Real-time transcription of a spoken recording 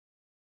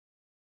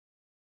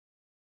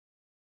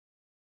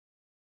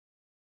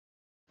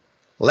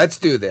Let's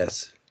do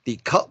this. The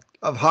Cult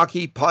of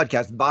Hockey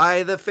podcast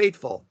by the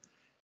faithful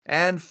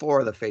and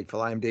for the faithful.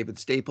 I am David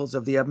Staples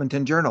of the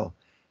Edmonton Journal,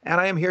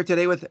 and I am here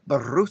today with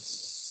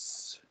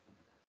Bruce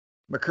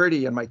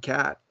McCurdy and my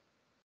cat,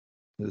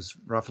 who's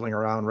wrestling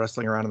around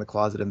in the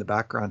closet in the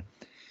background.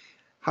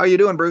 How are you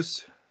doing,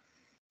 Bruce?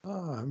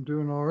 I'm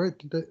doing all right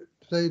today,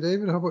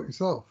 David. How about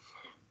yourself?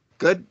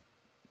 Good.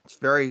 It's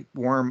very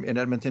warm in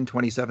Edmonton,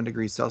 27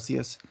 degrees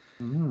Celsius.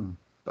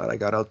 But I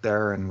got out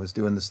there and was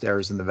doing the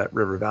stairs in the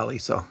River Valley,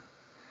 so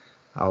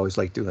I always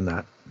like doing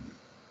that.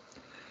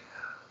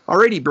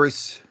 Alrighty,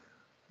 Bruce,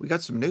 we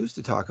got some news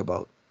to talk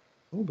about.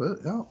 A little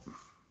bit, yeah.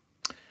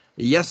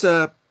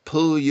 Jesse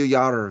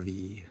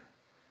Puljujarvi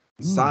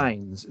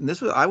signs, and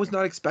I was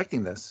not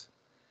expecting this.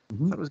 I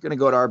thought it was going to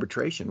go to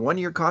arbitration.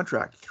 1-year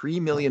contract,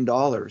 $3 million.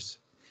 Yep.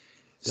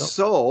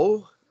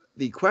 So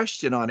the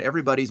question on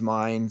everybody's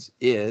minds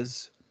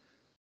is,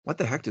 what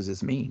the heck does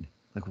this mean?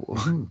 Like,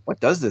 what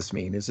does this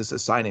mean? Is this a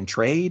sign and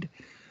trade,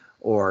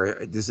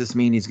 or does this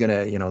mean he's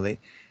gonna,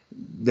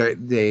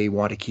 they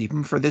want to keep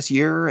him for this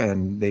year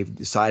and they've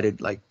decided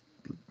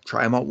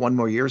try him out one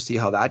more year, see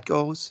how that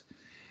goes?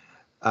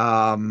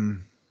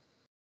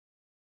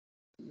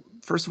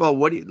 First of all,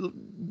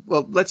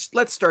 let's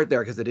start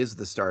there because it is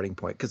the starting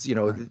point. Because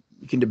you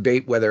can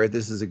debate whether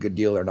this is a good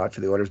deal or not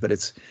for the Oilers, but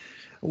it's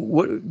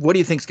what do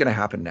you think is going to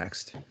happen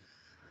next?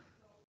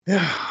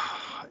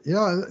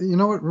 Yeah,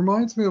 it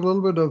reminds me a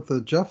little bit of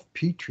the Jeff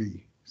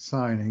Petrie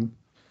signing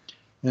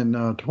in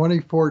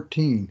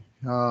 2014.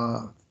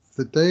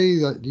 The day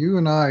that you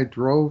and I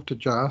drove to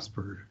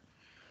Jasper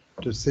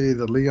to see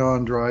the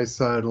Leon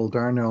Draisaitl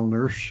Darnell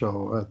Nurse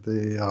show at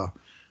the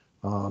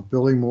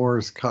Billy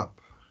Moore's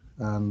Cup.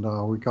 And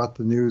we got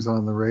the news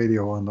on the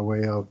radio on the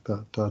way out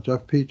that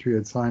Jeff Petrie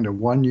had signed a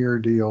 1-year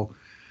deal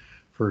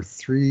for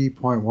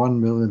 $3.1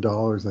 million,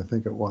 I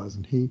think it was.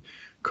 And he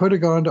could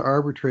have gone to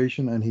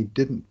arbitration, and he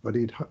didn't. But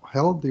he'd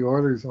held the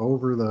Oilers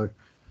over the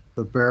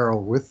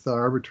barrel with the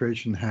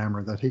arbitration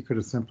hammer that he could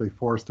have simply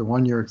forced a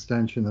 1-year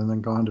extension and then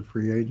gone to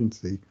free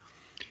agency.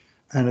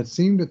 And it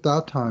seemed at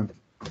that time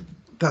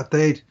that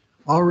they'd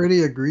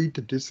already agreed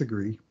to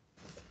disagree.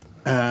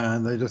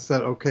 And they just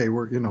said, okay,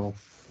 we'll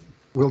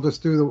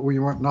just do we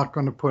weren't not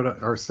going to put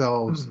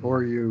ourselves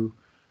or you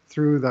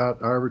through that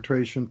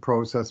arbitration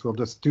process. We'll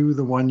just do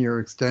the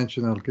 1-year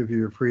extension. That'll give you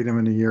your freedom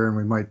in a year, and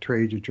we might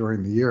trade you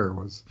during the year.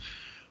 Was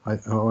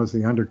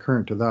the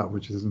undercurrent to that,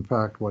 which is in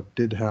fact what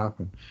did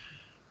happen.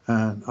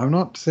 And I'm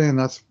not saying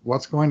that's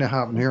what's going to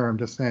happen here. I'm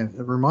just saying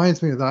it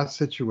reminds me of that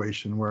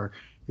situation where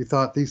you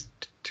thought these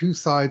two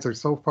sides are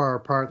so far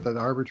apart that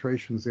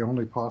arbitration is the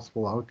only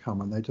possible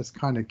outcome, and they just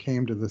kind of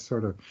came to this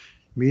sort of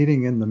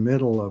meeting in the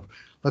middle of,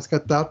 let's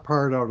get that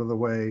part out of the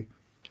way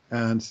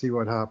and see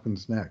what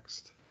happens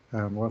next.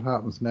 And what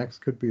happens next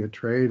could be a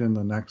trade in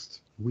the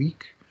next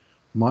week,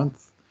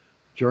 month,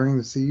 during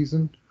the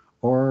season,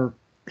 or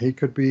he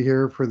could be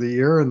here for the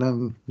year, and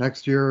then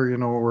next year,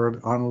 we're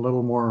on a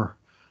little more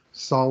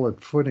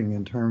solid footing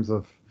in terms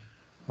of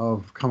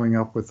coming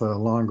up with a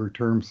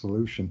longer-term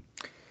solution.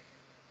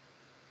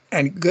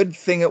 And good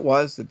thing it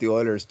was that the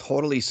Oilers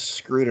totally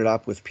screwed it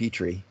up with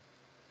Petrie.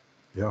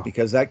 Yeah.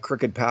 Because that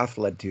crooked path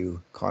led to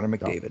Connor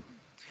McDavid.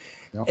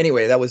 Yeah.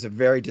 Anyway, that was a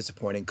very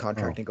disappointing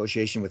contract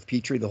negotiation with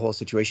Petrie, the whole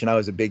situation. I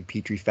was a big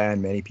Petrie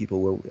fan. Many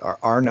people were.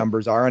 Our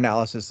numbers, our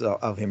analysis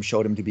of him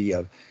showed him to be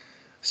a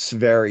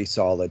very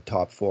solid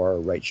top 4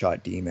 right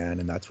shot D-man,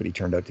 and that's what he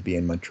turned out to be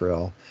in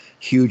Montreal.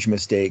 Huge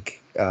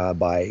mistake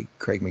by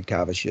Craig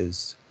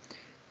McTavish's. I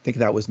think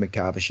that was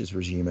McTavish's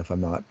regime, if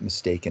I'm not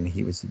mistaken.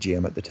 He was the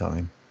GM at the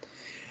time.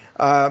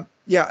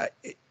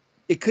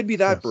 It could be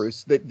that, yes.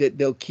 Bruce, that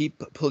they'll keep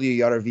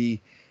Puljujarvi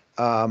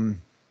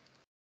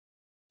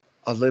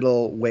a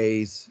little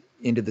ways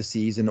into the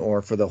season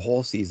or for the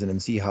whole season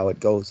and see how it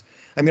goes.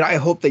 I mean, I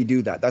hope they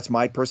do that. That's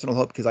my personal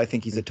hope because I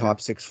think he's a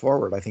top 6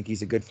 forward. I think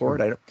he's a good forward.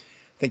 I don't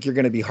think you're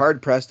going to be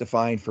hard-pressed to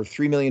find for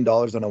 $3 million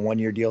on a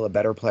 1-year deal a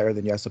better player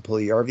than Jesse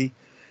Puljujarvi.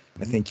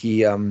 I think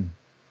he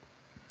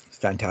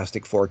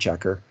fantastic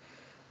forechecker.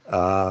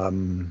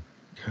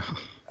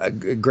 A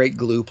great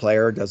glue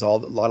player, does a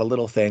lot of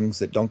little things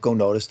that don't go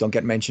noticed, don't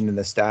get mentioned in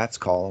the stats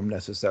column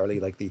necessarily,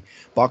 like the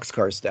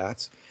boxcar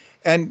stats.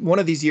 And one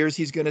of these years,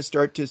 he's going to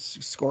start to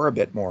score a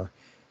bit more.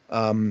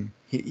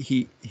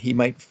 He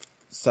might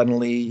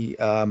suddenly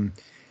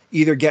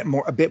either get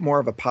a bit more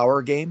of a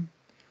power game,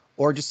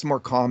 or just some more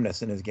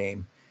calmness in his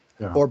game,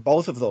 or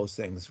both of those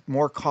things: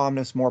 more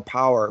calmness, more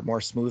power,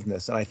 more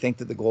smoothness. And I think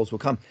that the goals will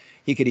come.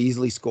 He could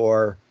easily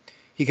score.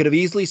 He could have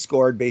easily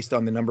scored based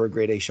on the number of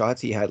grade A shots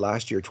he had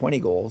last year, 20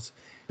 goals.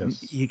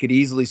 Yes. He could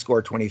easily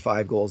score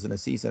 25 goals in a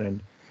season,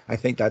 and I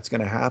think that's going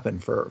to happen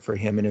for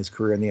him in his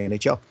career in the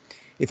NHL.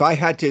 If I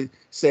had to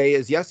say,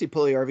 is Jesse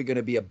Puljujarvi going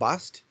to be a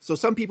bust? So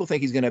some people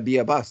think he's going to be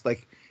a bust, and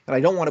I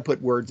don't want to put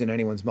words in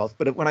anyone's mouth,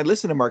 but when I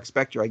listen to Mark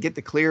Spector, I get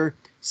the clear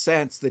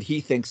sense that he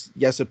thinks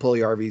Jesse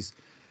Puljujarvi's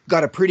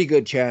got a pretty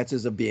good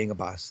chances of being a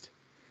bust.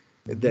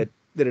 That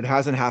it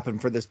hasn't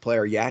happened for this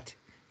player yet,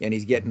 and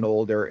he's getting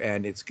older,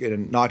 and it's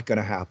not going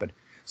to happen.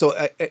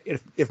 So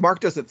if Mark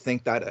doesn't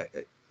think that,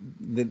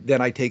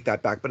 then I take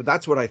that back. But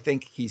that's what I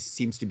think he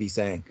seems to be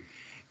saying.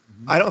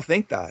 I don't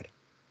think that.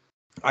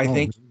 I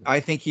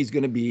think he's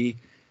going to be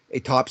a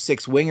top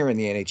 6 winger in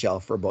the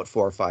NHL for about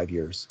 4 or 5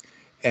 years,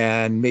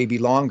 and maybe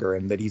longer,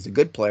 and that he's a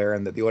good player,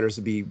 and that the Oilers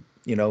would be,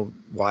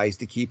 wise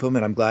to keep him.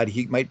 And I'm glad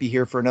he might be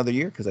here for another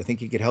year, because I think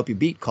he could help you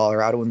beat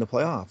Colorado in the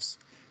playoffs,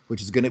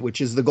 which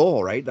is the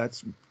goal, right?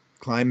 That's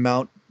climb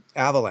Mount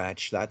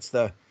Avalanche. That's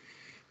the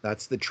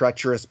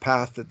treacherous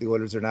path that the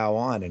Oilers are now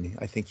on, and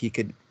I think he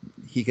could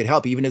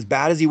help, even as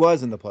bad as he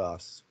was in the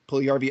playoffs.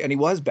 Puljujarvi, and he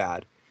was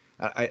bad.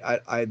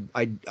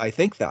 I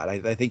think that.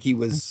 I think he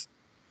was.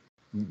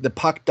 The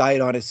puck died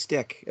on his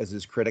stick, as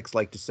his critics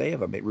like to say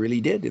of him. It really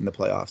did in the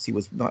playoffs. He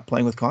was not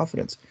playing with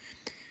confidence.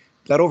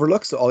 That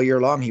overlooks all year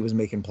long he was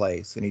making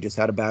plays, and he just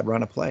had a bad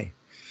run of play.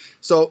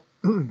 So,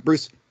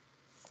 Bruce,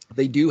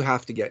 they do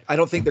have to get. I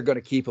don't think they're going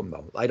to keep him,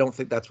 though. I don't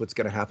think that's what's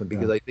going to happen,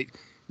 because I think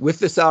with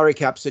the salary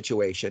cap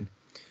situation,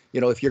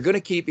 if you're going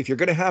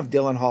to have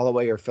Dylan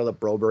Holloway or Philip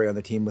Broberg on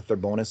the team with their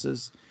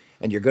bonuses,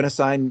 and you're going to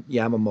sign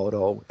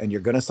Yamamoto and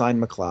you're going to sign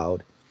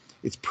McLeod,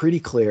 it's pretty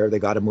clear they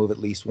got to move at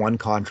least one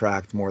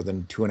contract more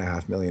than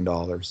 $2.5 million.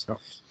 Oh.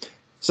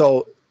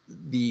 So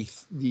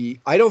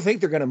I don't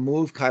think they're going to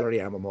move Kailer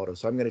Yamamoto.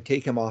 So I'm going to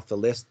take him off the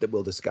list that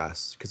we'll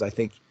discuss, because I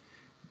think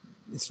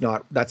that's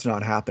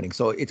not happening.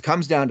 So it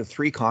comes down to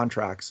 3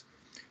 contracts.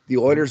 The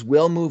Oilers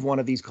will move one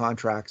of these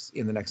contracts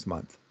in the next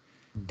month.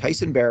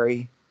 Tyson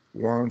Barrie,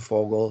 Warren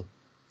Foegele,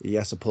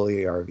 Jesse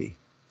Puljujarvi.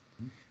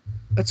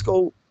 Let's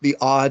go the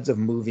odds of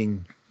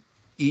moving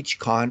each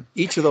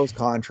of those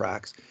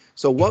contracts.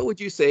 So what would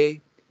you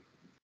say?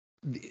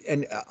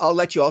 And I'll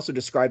let you also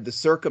describe the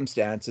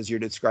circumstances you're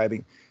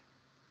describing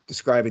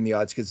the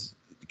odds, because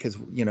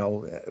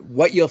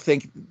what you'll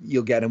think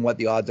you'll get and what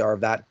the odds are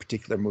of that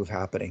particular move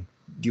happening.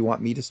 Do you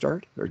want me to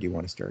start, or do you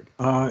want to start?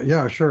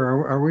 Yeah,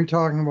 sure. Are we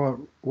talking about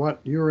what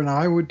you and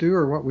I would do,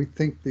 or what we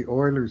think the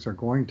Oilers are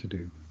going to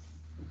do?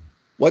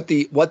 What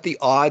the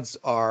odds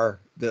are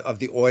of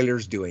the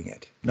Oilers doing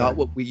it, not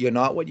what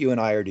you and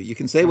I are doing. You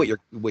can say what you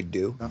would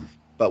do,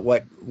 but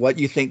what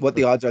you think, what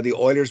the odds are the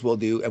Oilers will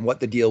do, and what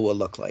the deal will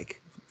look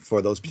like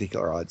for those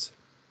particular odds.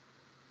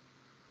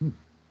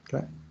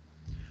 Okay,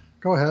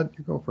 go ahead.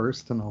 You go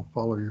first, and I'll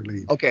follow your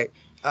lead. Okay,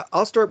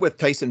 I'll start with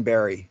Tyson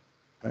Barrie,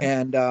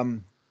 and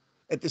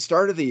at the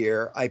start of the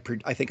year, I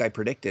think I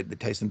predicted that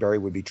Tyson Barrie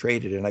would be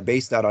traded, and I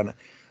based that on.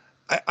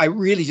 I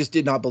really just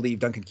did not believe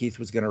Duncan Keith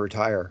was going to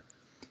retire.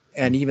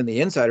 And even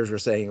the insiders were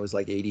saying it was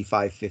like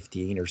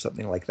 85-15 or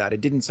something like that.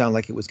 It didn't sound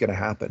like it was going to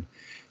happen.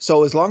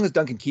 So as long as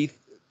Duncan Keith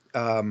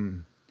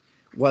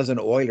was an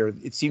Oiler,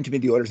 it seemed to me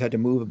the Oilers had to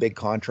move a big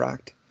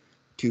contract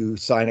to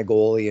sign a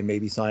goalie and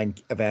maybe sign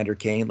Evander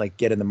Kane, like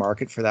get in the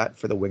market for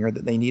the winger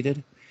that they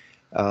needed.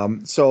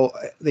 So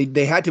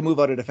they had to move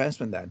out a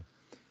defenseman then.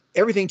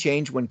 Everything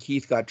changed when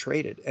Keith got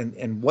traded.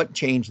 And what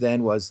changed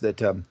then was that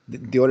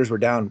the Oilers were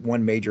down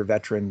one major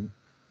veteran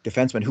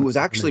defenseman who was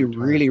actually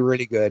really,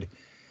 really good.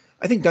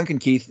 I think Duncan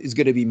Keith is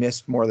going to be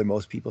missed more than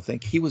most people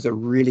think. He was a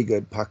really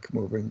good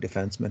puck-moving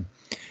defenseman,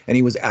 and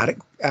he was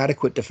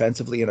adequate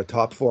defensively in a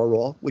top 4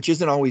 role, which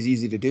isn't always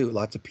easy to do.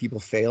 Lots of people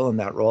fail in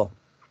that role.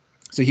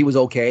 So he was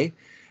okay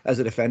as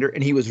a defender,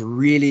 and he was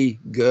really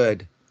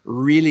good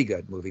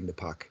moving the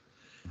puck.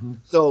 Mm-hmm.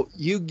 So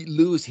you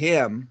lose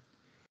him,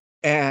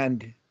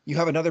 and you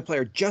have another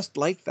player just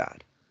like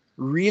that,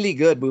 really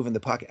good moving the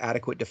puck,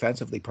 adequate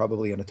defensively,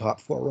 probably in a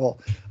top 4 role.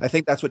 I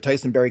think that's what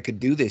Tyson Barrie could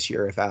do this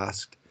year if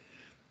asked.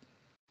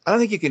 I don't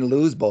think you can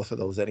lose both of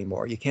those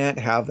anymore. You can't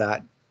have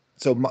that.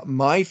 So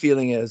my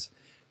feeling is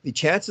the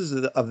chances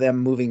of them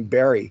moving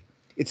Barrie,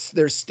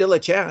 there's still a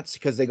chance,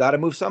 because they got to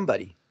move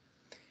somebody.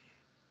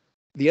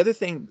 The other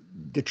thing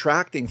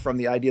detracting from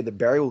the idea that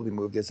Barrie will be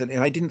moved is, and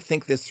I didn't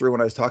think this through when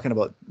I was talking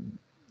about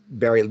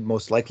Barrie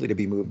most likely to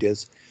be moved,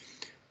 is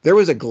there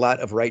was a glut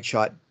of right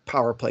shot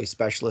power play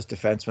specialist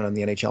defensemen on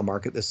the NHL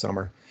market this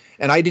summer.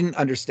 And I didn't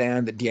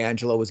understand that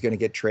D'Angelo was going to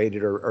get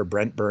traded or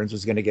Brent Burns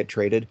was going to get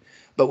traded.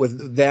 But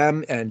with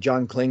them and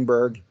John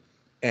Klingberg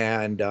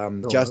and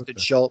Justin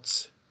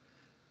Schultz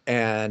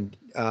and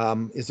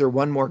is there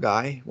one more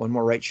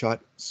right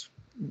shot?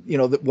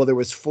 There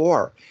was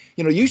 4.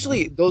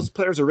 Usually those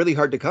players are really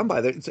hard to come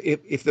by.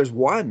 If there's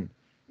one,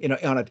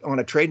 on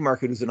a trade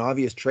market who's an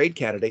obvious trade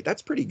candidate,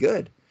 that's pretty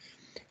good.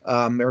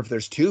 Or if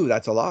there's 2,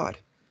 that's a lot.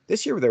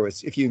 This year there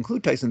was, if you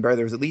include Tyson Barrie,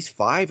 there was at least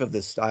 5 of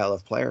this style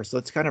of player. So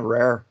it's kind of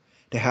rare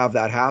to have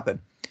that happen.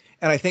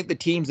 And I think the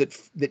teams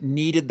that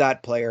needed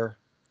that player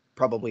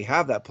probably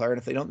have that player. And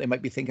if they don't, they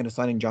might be thinking of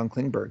signing John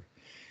Klingberg.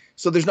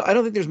 So I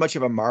don't think there's much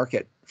of a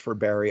market for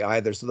Barrie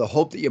either. So the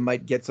hope that you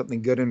might get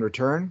something good in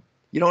return,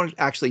 you don't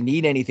actually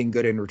need anything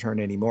good in return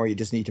anymore. You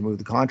just need to move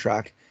the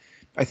contract.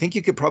 I think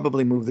you could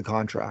probably move the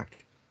contract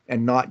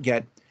and not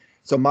get,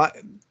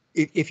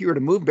 if you were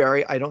to move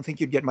Barrie, I don't think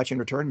you'd get much in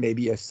return,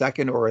 maybe a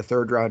 2nd or a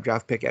 3rd round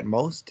draft pick at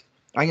most.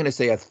 I'm going to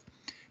say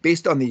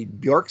based on the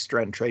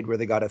Bjorkstrand trade where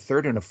they got a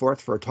 3rd and a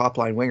 4th for a top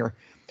line winger,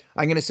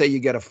 I'm going to say you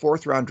get a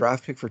 4th round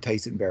draft pick for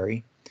Tyson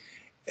Barrie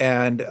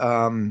and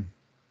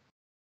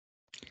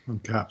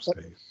cap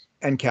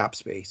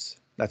space.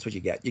 That's what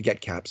you get. You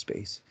get cap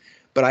space.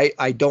 But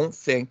I don't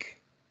think,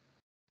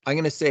 I'm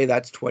going to say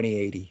that's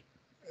 2080.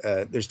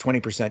 There's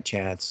 20%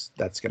 chance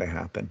that's going to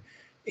happen.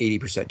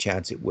 80%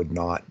 chance it would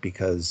not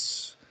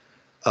because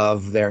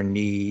of their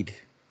need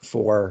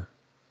for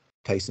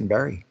Tyson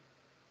Barrie.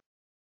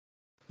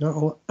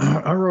 No,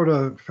 I wrote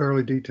a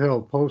fairly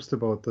detailed post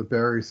about the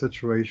Barrie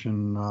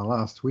situation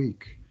last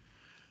week,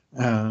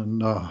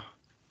 and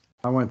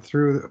I went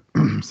through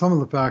some of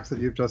the facts that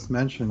you've just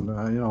mentioned.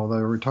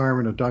 The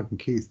retirement of Duncan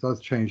Keith does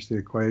change the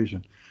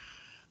equation,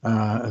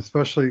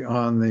 especially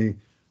on the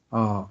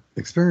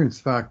experience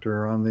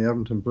factor on the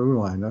Edmonton blue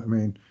line. I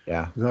mean,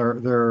 Yeah.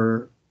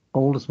 their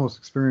oldest, most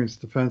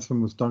experienced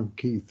defenseman was Duncan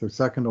Keith. Their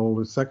second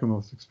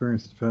most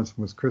experienced defenseman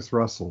was Chris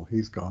Russell.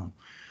 He's gone.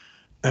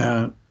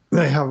 And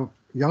they have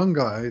young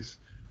guys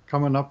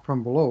coming up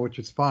from below, which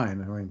is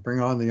fine. I mean,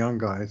 bring on the young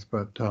guys,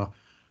 but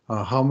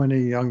how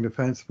many young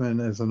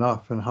defensemen is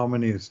enough and how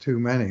many is too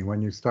many?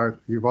 When you start,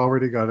 you've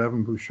already got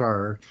Evan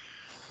Bouchard,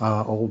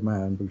 old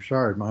man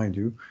Bouchard, mind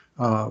you,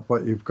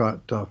 but you've got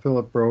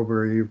Philip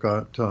Broberg, you've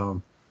got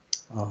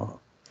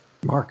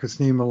Marcus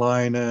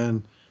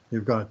Niemelainen,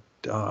 you've got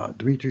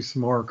Dmitry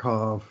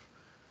Samorkov,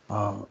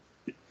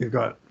 you've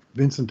got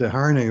Vincent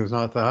Desharnais, who's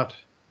not that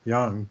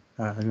young.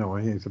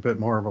 He's a bit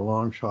more of a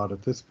long shot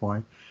at this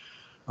point.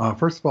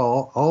 First of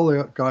all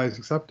the guys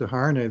except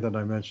Desharnais that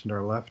I mentioned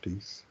are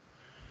lefties.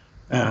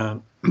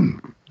 And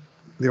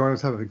the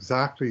Oilers have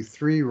exactly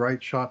 3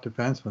 right shot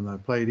defensemen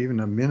that played even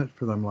a minute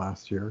for them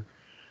last year.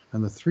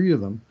 And the 3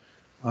 of them,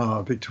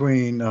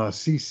 between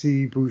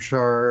CC,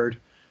 Bouchard,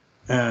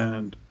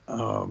 and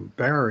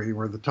Barrie,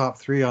 were the top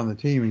 3 on the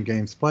team in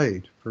games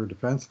played for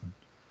defensemen.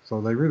 So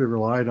they really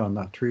relied on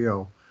that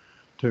trio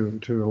to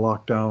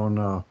lock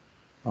down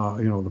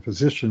the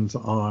positions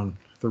on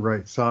the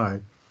right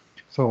side.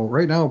 So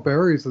right now,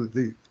 Barrie's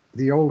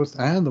the oldest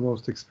and the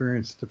most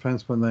experienced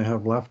defenseman they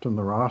have left on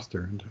the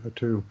roster. And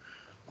to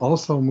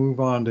also move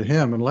on to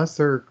him, unless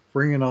they're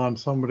bringing on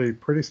somebody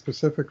pretty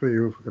specifically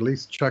who at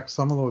least checks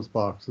some of those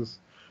boxes,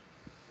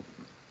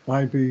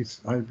 I'd be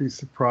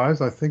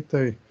surprised. I think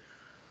they're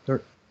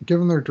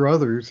given their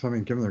druthers,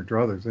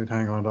 they'd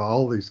hang on to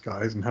all these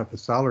guys and have the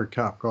salary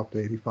cap go up to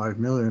 $85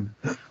 million,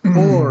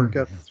 or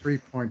get the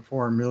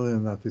 $3.4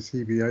 million that the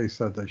CBA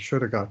said they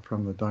should have got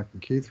from the Duncan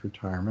Keith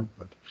retirement.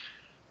 But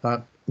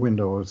that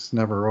window is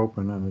never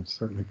open, and it's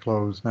certainly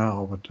closed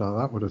now. But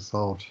that would have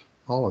solved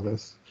all of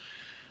this.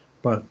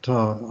 But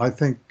I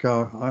think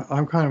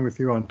I'm kind of with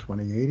you on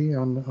 2080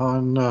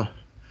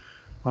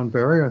 on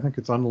Barrie. I think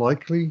it's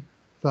unlikely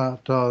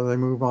that they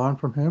move on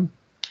from him,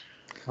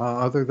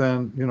 other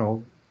than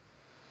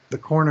the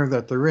corner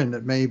that they're in.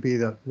 That may be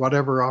that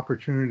whatever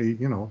opportunity,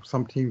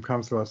 some team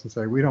comes to us and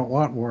say, we don't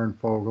want Warren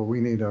Foegele, we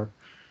need a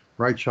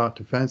right shot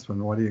defenseman.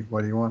 What do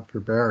you want for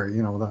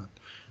Barrie?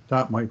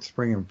 That might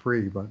spring him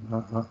free, but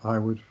I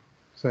would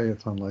say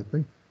it's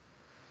unlikely.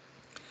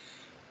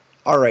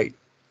 All right.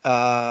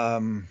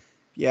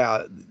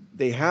 Yeah,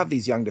 they have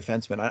these young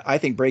defensemen. I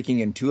think breaking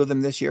in 2 of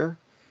them this year,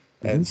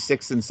 and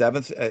 6th and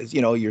 7th,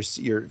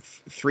 your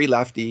 3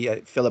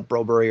 lefty, Philip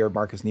Broberg or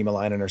Marcus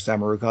Niemelainen or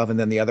Samorukov, and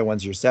then the other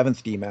one's your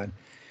 7th D-man,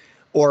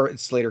 or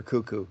it's Slater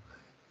Cuckoo.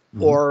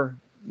 Or,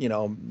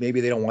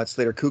 maybe they don't want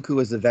Slater Cuckoo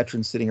as a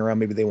veteran sitting around.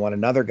 Maybe they want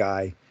another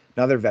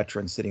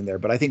veteran sitting there.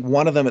 But I think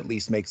one of them at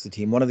least makes the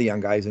team, one of the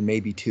young guys, and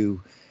maybe 2.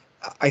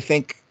 I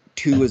think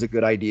 2 is a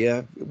good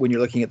idea when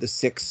you're looking at the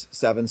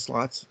 6-7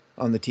 slots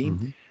on the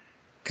team.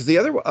 Because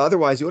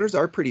otherwise, the Oilers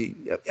are pretty.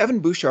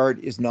 Evan Bouchard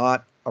is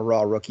not a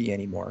raw rookie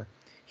anymore.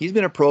 He's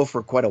been a pro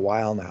for quite a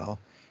while now.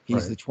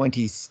 He's the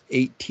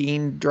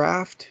 2018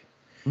 draft,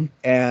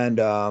 and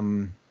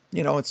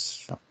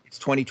it's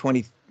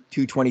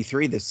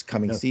 2022-23 this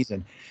coming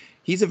season.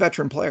 He's a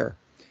veteran player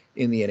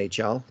in the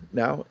NHL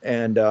now,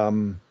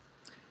 and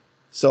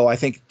so I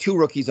think 2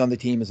 rookies on the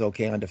team is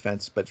okay on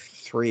defense, but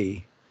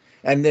 3.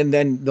 And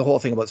then the whole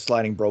thing about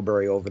sliding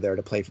Broberg over there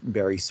to play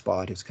Barrie's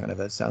spot is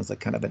sounds like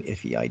kind of an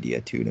iffy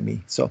idea too to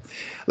me. So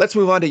let's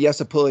move on to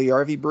Jesse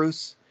Puljujarvi,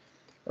 Bruce.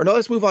 Or no,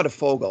 let's move on to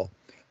Foegele.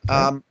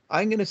 I'm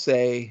going to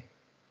say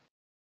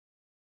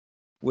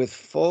with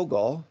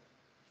Foegele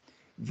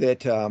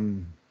that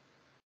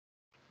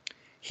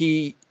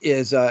he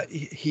is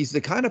he's the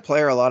kind of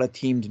player a lot of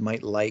teams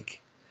might like,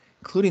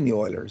 including the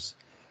Oilers,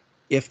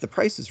 if the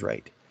price is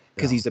right,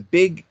 because he's a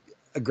big,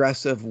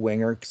 aggressive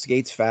winger,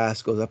 skates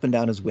fast, goes up and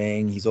down his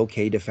wing. He's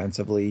okay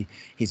defensively.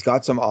 He's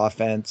got some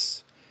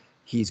offense.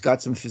 He's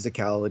got some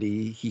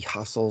physicality. He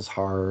hustles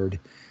hard.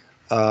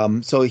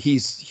 So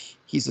he's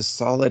a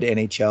solid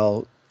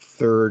NHL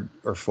 3rd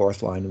or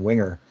 4th line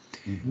winger,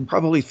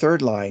 probably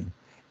 3rd line.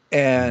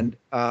 And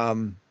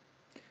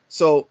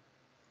so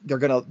they're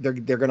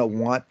gonna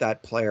want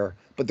that player,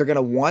 but they're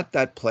gonna want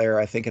that player,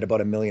 I think, at about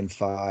 $1.5 million,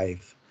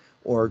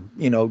 or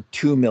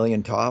 2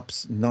 million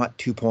tops, not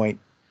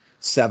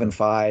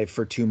 2.75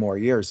 for 2 more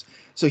years.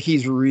 So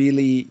he's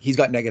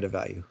got negative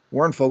value.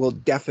 Warren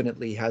Foegele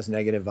definitely has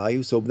negative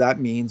value. So that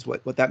means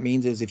what that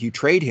means is if you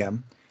trade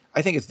him,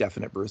 I think it's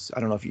definite, Bruce.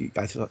 I don't know if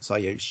I saw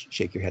you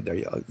shake your head there.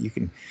 You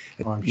can.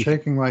 Well, I'm You can.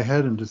 shaking my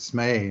head in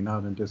dismay,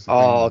 not in Oh,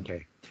 disagreement.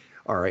 okay.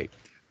 All right.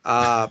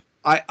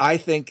 I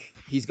think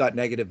he's got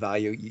negative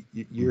value.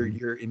 Mhm.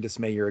 You're in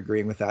dismay. You're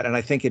agreeing with that, and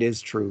I think it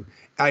is true.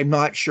 I'm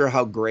not sure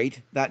how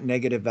great that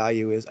negative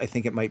value is. I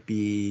think it might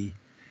be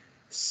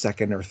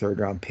second or third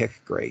round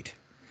pick great.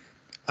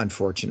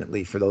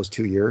 Unfortunately, for those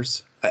 2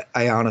 years,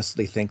 I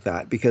honestly think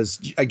that because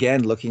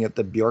again, looking at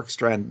the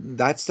Bjorkstrand,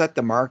 that set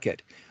the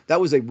market. That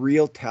was a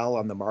real tell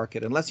on the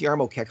market. Unless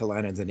Jarmo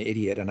Kekalainen's an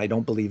idiot, and I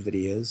don't believe that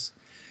he is.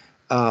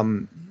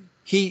 Um,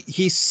 he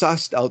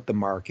sussed out the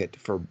market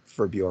for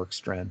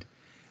Bjorkstrand,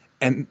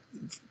 and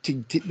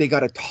they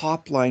got a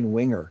top line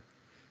winger,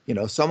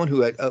 someone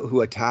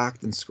who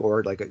attacked and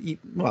scored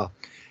well,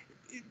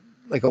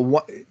 like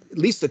at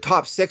least a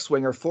top six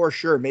winger for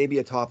sure, maybe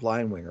a top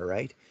line winger,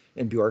 right?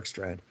 In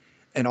Bjorkstrand,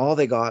 and all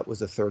they got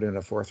was a third and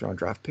a fourth round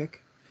draft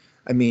pick.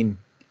 I mean,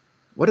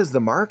 what is the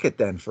market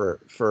then for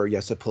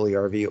Jesse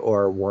Puljujarvi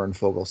or Warren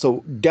Foegele?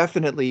 So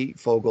definitely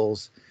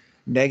Fogel's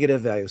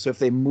negative value. So if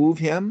they move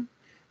him,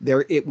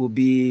 there it will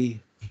be.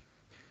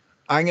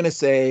 I'm going to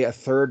say a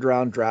third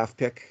round draft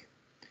pick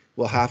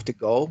will have to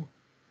go.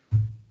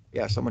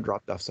 Yeah, someone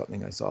dropped off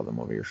something. I saw them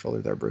over your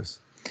shoulder there,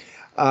 Bruce.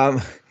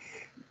 Um,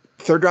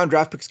 third round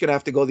draft pick's going to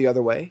have to go the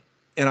other way.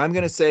 And I'm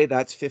going to say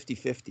that's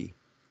 50-50.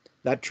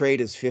 That trade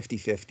is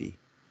 50-50.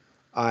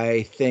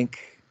 I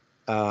think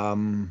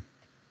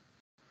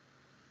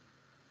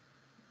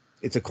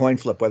it's a coin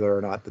flip whether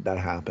or not that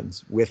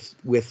happens with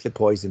the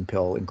poison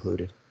pill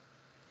included.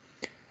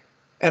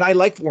 And I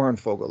like Warren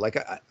Foegele. Like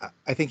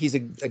I think he's a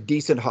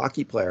decent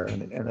hockey player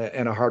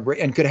and a hard work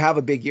and could have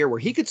a big year where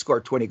he could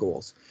score 20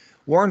 goals.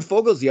 Warren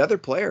Fogel's the other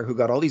player who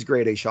got all these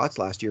grade A shots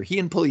last year. He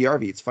and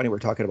Puljujarvi. It's funny we're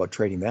talking about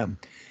trading them.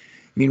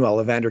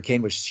 Meanwhile, Evander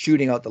Kane was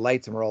shooting out the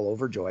lights, and we're all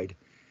overjoyed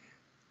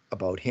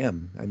about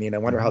him. I mean, I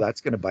wonder how Mhm.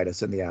 that's going to bite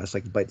us in the ass,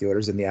 like bite the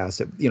Oilers in the ass.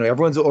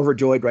 Everyone's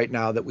overjoyed right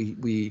now that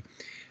we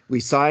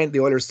signed the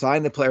Oilers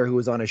signed the player who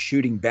was on a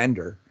shooting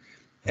bender.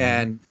 Mhm.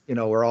 And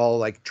we're all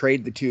like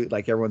trade the two,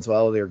 like everyone's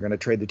they're going to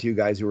trade the two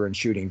guys who were in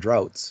shooting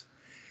droughts.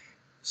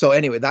 So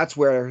anyway, that's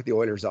where the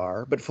Oilers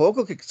are. But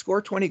Foegele could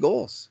score 20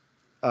 goals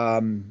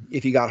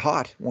if he got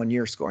hot one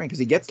year scoring because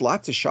he gets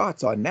lots of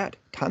shots on net,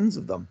 tons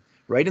of them,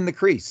 right in the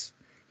crease.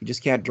 You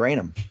just can't drain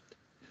them.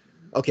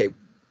 Okay,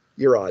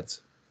 your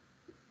odds.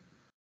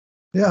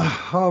 Yeah,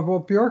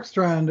 well,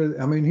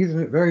 Bjorkstrand, I mean, he's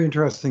a very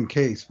interesting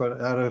case, but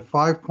at a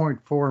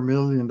 $5.4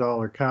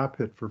 million cap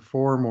hit for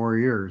 4 more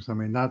years, I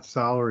mean, that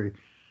salary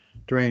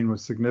drain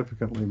was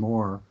significantly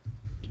more.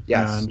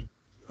 Yes.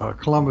 And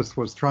Columbus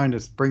was trying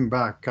to bring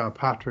back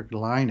Patrick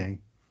Laine,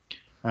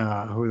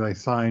 who they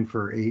signed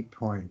for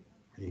 8.8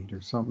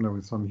 or something. There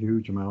was some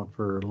huge amount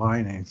for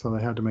Laine, so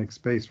they had to make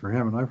space for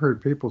him. And I've heard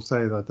people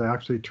say that they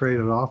actually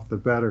traded off the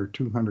better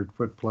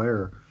 200-foot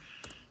player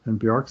in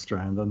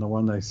Bjorkstrand than the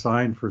one they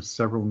signed for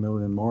several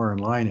million more in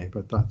Laine.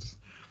 But that's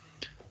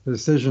the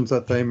decisions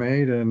that they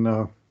made in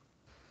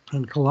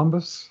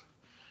Columbus.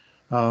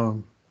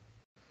 Um,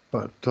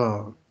 but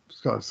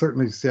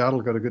certainly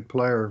Seattle got a good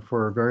player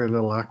for a very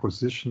little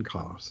acquisition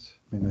cost.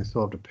 I mean, they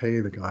still have to pay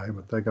the guy,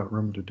 but they got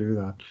room to do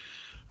that.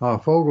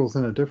 Fogel's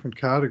in a different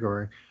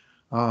category.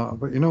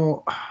 But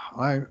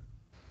I,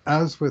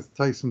 as with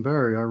Tyson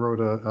Barrie, I wrote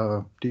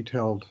a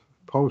detailed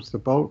post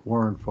about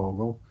Warren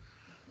Foegele,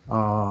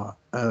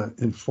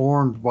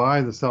 informed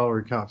by the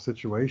salary cap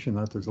situation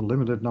that there's a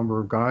limited number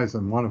of guys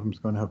and one of them is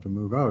going to have to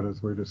move out,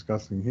 as we're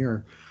discussing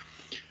here.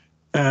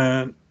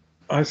 And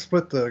I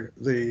split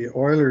the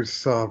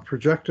Oilers'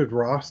 projected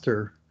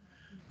roster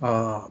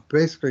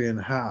basically in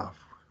half,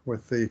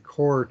 with the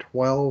core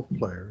 12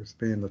 players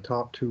being the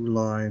top two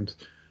lines,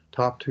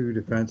 top two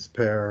defense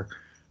pair,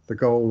 the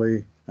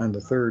goalie, and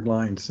the third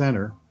line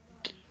center.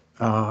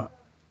 Uh,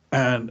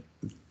 and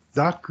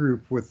that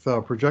group with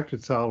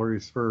projected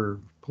salaries for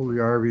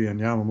Puljujarvi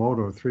and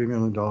Yamamoto of $3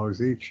 million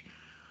each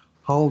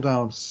hauled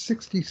down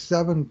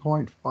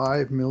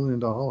 $67.5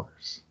 million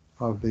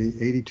of the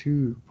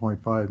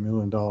 $82.5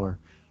 million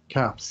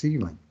cap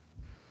ceiling.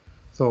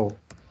 So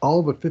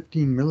all but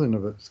 15 million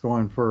of it's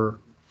going for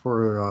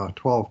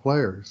 12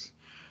 players.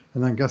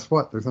 And then guess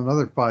what? There's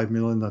another 5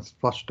 million that's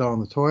flushed down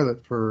the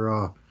toilet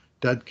for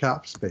dead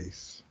cap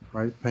space,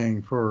 right?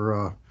 Paying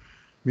for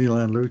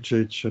Milan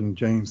Lucic and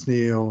James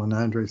Neal and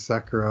Andre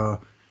Sekera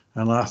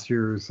and last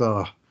year's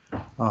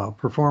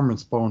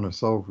performance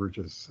bonus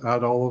overages.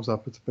 Add all those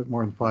up, it's a bit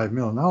more than 5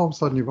 million. Now all of a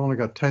sudden you've only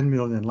got 10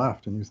 million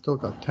left, and you've still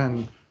got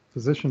 10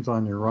 positions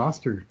on your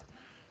roster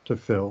to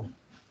fill.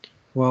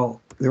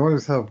 Well, the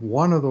Oilers have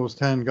one of those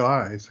 10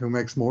 guys who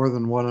makes more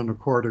than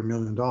 $1.25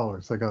 million.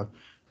 They got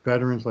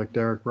veterans like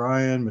Derek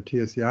Ryan,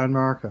 Matthias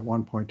Janmark at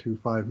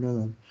 1.25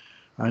 million,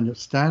 and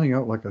just standing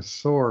out like a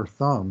sore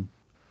thumb,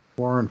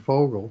 Warren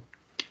Foegele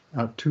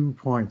at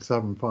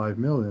 2.75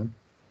 million.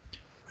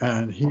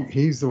 And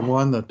he's the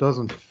one that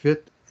doesn't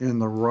fit in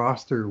the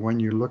roster when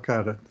you look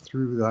at it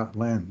through that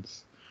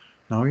lens.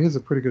 Now, he is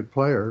a pretty good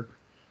player,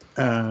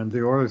 and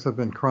the Oilers have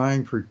been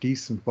crying for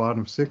decent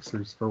bottom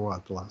sixers for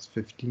what, the last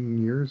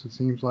 15 years, it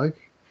seems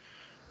like.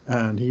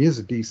 and he is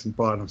a decent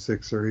bottom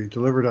sixer. He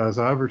delivered as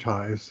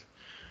advertised,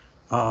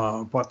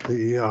 but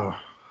the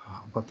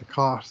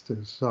cost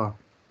is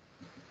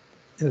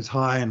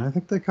high, and I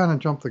think they kind of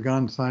jumped the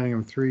gun signing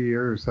him 3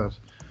 years at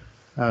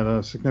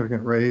a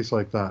significant raise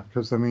like that.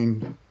 Because I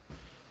mean,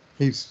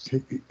 he's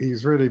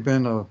really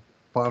been a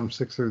bottom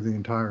sixer the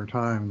entire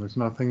time. There's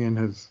nothing in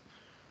his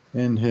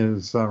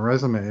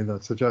resume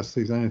that suggests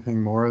he's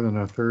anything more than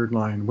a third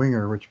line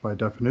winger, which by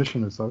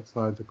definition is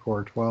outside the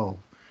core 12.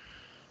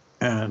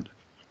 And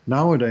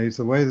nowadays,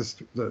 the way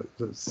the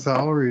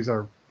salaries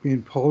are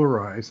being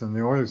polarized, and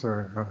the Oilers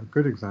are a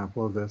good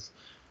example of this,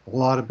 a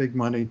lot of big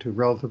money to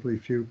relatively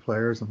few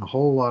players, and a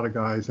whole lot of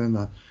guys in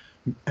the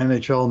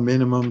NHL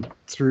minimum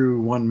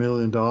through $1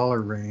 million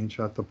range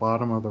at the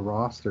bottom of the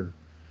roster.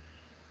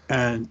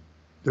 And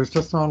there's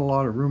just not a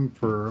lot of room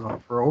for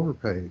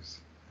overpays.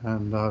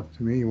 And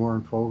to me,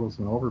 Warren Foegele's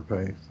an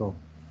overpay. So,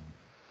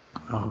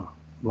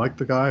 like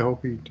the guy, I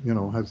hope he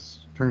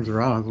turns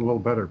around, has a little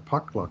better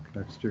puck luck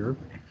next year.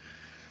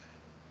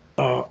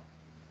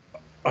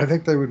 I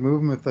think they would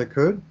move him if they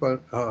could,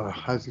 but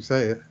as you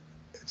say,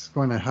 it's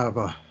going to have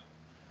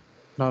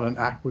not an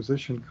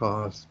acquisition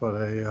cost, but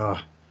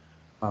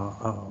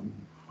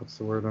what's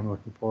the word I'm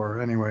looking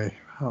for? Anyway,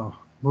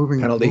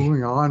 moving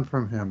on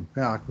from him.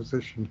 Yeah,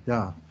 acquisition.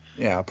 Yeah.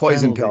 Yeah,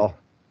 poison pill.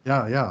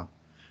 Yeah.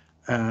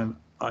 And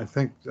I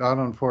think that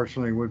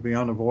unfortunately would be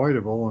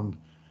unavoidable. And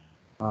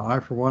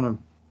I, for one, am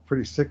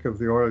pretty sick of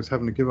the Oilers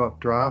having to give up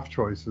draft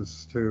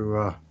choices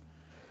to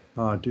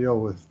deal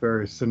with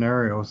various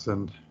scenarios.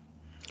 And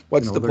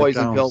what's the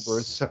poison pill,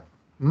 Bruce?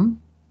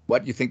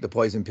 What do you think the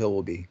poison pill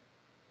will be?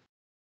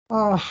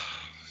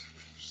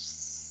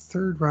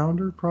 Third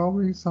rounder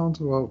probably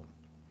sounds about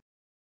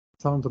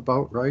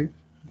right.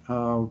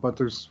 But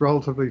there's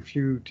relatively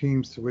few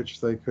teams to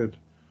which they could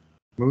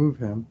move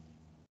him.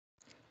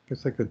 I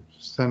guess they could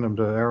send him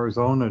to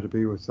Arizona to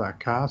be with Zach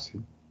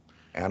Cassidy.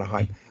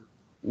 Anaheim.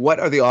 What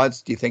are the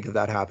odds, do you think,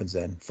 that happens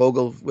then?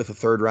 Foegele with a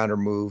third rounder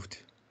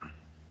moved.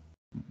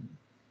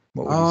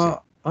 What would you say?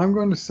 I'm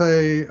going to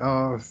say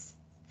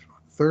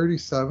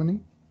 30-70.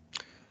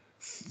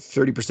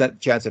 30%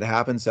 chance it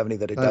happens, 70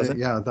 that it doesn't?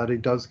 That he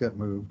does get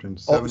moved, and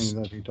 70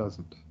 that he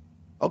doesn't.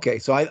 Okay,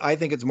 so I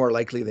think it's more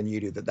likely than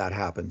you do that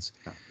happens.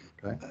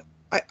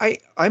 Okay.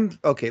 I'm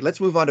okay. Let's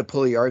move on to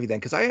Puljujarvi then,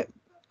 because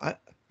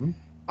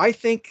I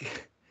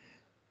think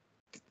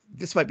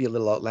this might be a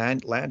little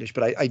outlandish,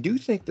 but I do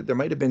think that there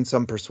might have been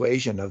some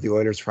persuasion of the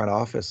Oilers front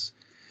office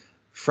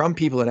from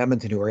people in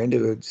Edmonton who are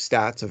into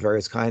stats of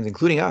various kinds,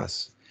 including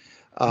us,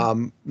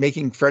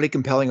 making fairly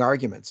compelling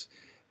arguments.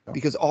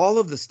 Because all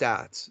of the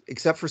stats,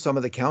 except for some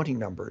of the counting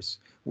numbers,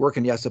 work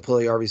in Jesse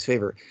Puljujarvi's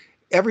favor.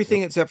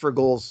 Everything except for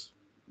goals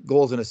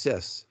and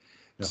assists.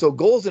 Yeah. So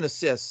goals and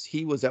assists,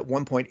 he was at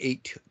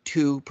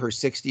 1.82 per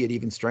 60 at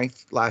even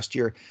strength last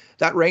year.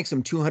 That ranks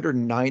him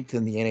 209th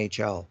in the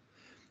NHL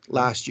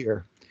last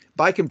year.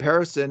 By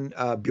comparison,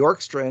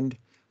 Bjorkstrand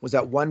was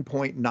at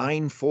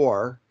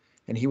 1.94,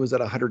 and he was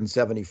at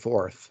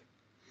 174th.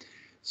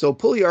 So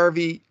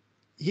Puljujarvi,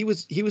 he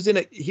was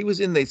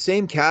in the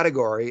same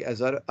category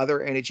as other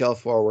NHL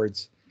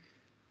forwards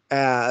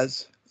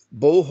as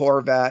Bo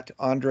Horvat,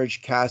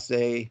 Ondrej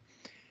Kase,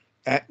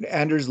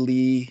 Anders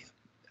Lee,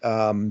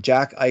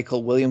 Jack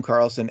Eichel, William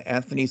Karlsson,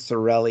 Anthony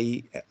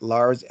Cirelli,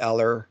 Lars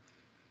Eller,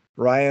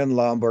 Ryan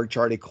Lomberg,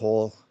 Charlie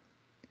Cole.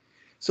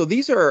 So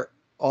these are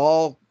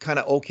all kind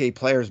of okay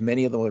players.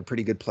 Many of them are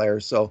pretty good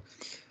players. So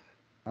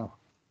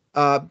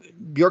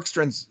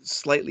Bjorkstrand's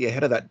slightly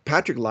ahead of that.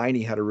 Patrick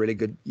Laine had a really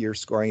good year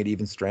scoring at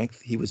even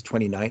strength. He was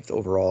 29th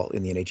overall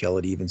in the NHL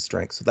at even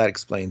strength. So that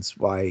explains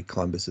why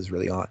Columbus is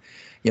really on.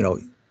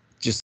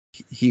 Just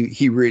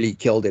he really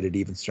killed it at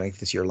even strength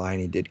this year,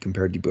 Laine did,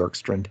 compared to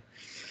Bjorkstrand.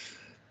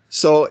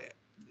 So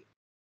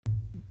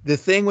the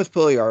thing with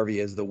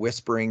Puljujarvi is the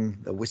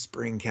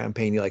whispering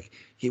campaign. Like,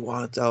 he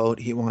wants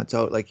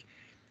out. Like,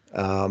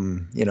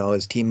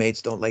 his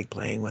teammates don't like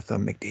playing with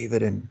him.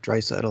 McDavid and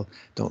Draisaitl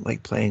don't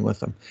like playing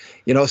with him.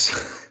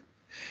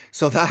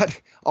 So that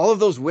all of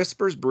those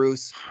whispers,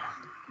 Bruce,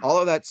 all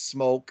of that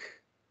smoke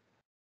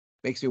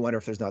makes me wonder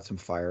if there's not some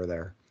fire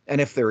there. And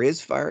if there is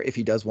fire, if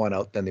he does want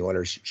out, then the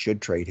Oilers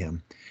should trade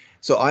him.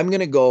 So I'm going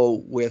to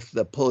go with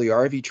the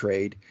Puljujarvi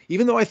trade,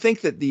 even though I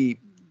think that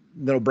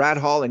Brad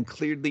Holland,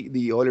 clearly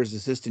the Oilers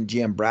assistant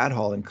GM Brad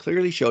Holland,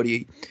 clearly showed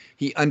he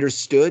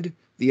understood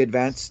the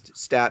advanced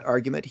stat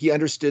argument. He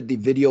understood the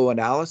video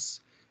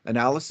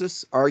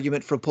analysis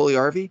argument for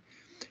Puljujarvi.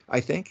 I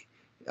think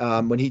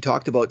when he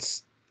talked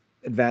about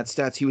advanced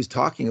stats, he was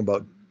talking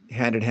about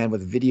hand in hand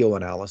with video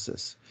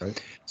analysis.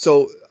 Right.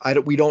 So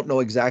we don't know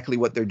exactly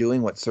what they're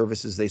doing, what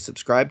services they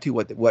subscribe to,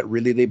 what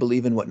really they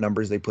believe in, what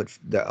numbers they put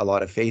a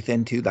lot of faith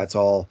into. That's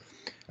all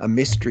a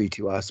mystery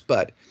to us.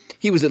 But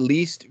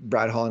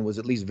Brad Holland was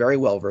at least very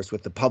well versed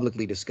with the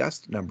publicly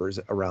discussed numbers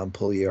around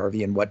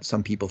Puljujarvi and what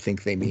some people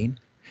think they mean.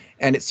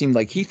 And it seemed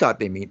like he thought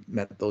they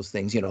meant those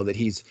things,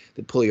 that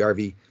that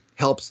Puljujarvi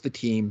helps the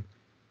team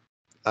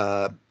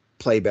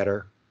play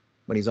better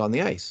when he's on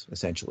the ice,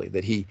 essentially,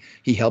 that he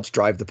helps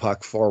drive the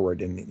puck forward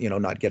and,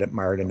 not get it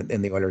mired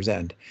in the Oilers'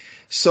 end.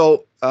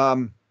 So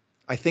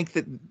I think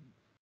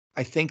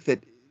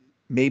that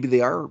maybe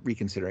they are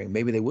reconsidering.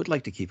 Maybe they would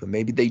like to keep him.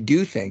 Maybe they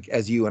do think,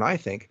 as you and I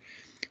think,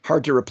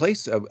 hard to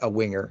replace a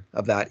winger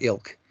of that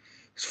ilk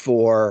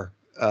for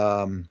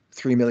 $3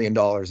 million.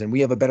 And we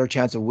have a better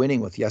chance of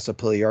winning with Jesse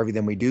Puljujarvi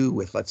than we do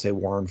with, let's say,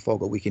 Warren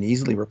Foegele. We can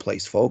easily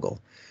replace Foegele.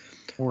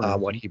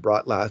 What he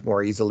brought last,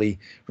 more easily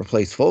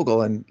replace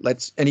Foegele.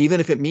 And even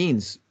if it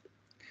means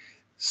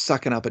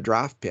sucking up a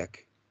draft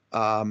pick,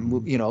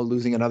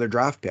 losing another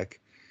draft pick,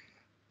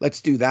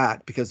 let's do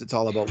that, because it's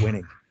all about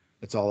winning.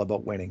 It's all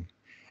about winning.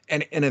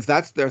 And if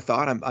that's their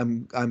thought,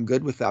 I'm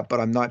good with that,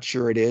 but I'm not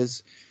sure it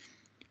is.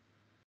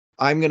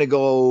 I'm going to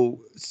go,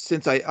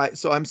 since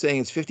so I'm saying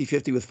it's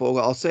 50-50 with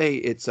Foegele. I'll say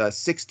it's a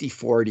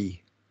 60-40.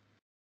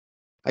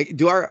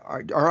 Do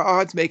our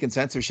odds making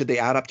sense, or should they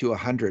add up to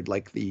 100?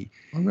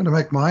 I'm going to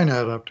make mine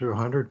add up to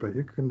 100, but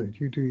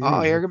you do yours.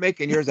 Oh, you're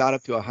making yours add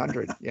up to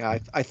 100. Yeah,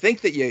 I think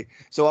that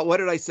so what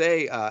did I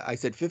say? I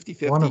said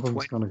 50-50. One of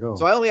them's going to go.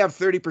 So I only have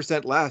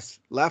 30%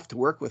 left to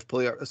work with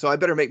Puljujarvi. So I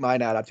better make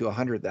mine add up to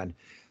 100 then.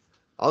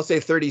 I'll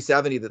say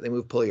 30-70 that they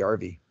move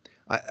Puljujarvi.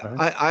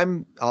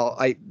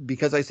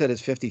 Because I said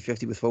it's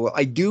 50-50 with Foegele.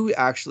 I do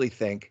actually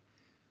think,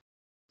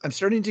 I'm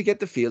starting to get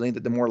the feeling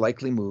that the more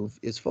likely move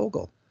is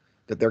Foegele,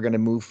 that they're going to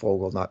move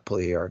Foegele, not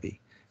Puljujarvi.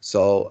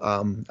 So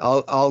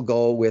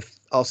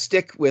I'll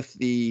stick with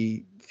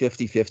the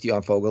 50-50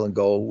 on Foegele and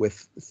go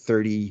with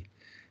 30-70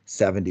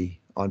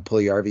 on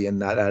Puljujarvi,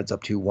 and that adds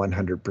up to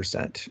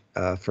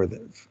 100% for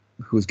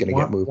who's going to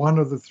get moved. One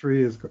of the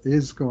three is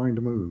going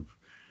to move.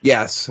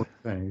 Yes.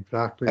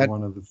 Exactly, and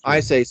one of the three. I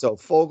say so.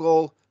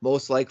 Foegele,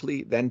 most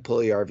likely, then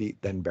Puljujarvi,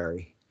 then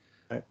Barrie.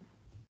 Okay.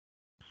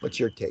 What's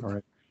your take? All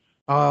right.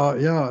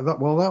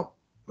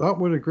 That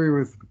would agree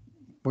with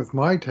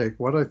my take.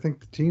 What I think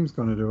the team's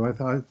going to do,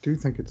 I do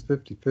think it's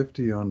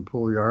 50-50 on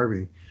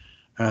Puljujarvi,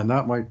 and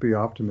that might be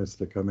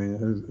optimistic. I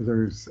mean,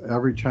 there's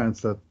every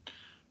chance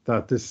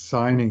that this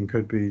signing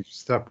could be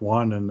step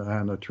one,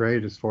 and a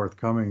trade is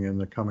forthcoming in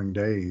the coming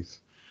days.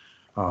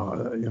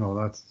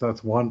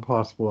 That's one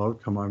possible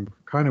outcome. I'm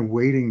kind of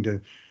waiting to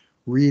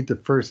read the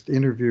first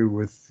interview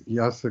with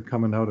Jesse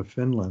coming out of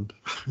Finland,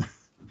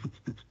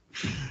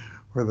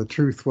 where the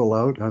truth will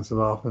out, as it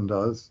often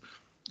does.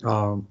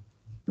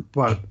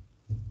 But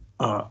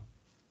I,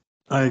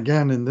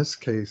 again, in this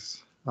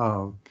case,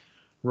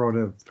 wrote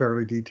a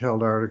fairly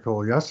detailed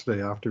article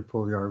yesterday after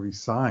Puljujarvi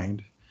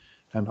signed,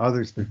 and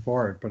others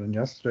before it. But in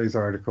yesterday's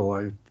article,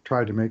 I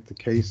tried to make the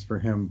case for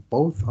him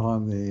both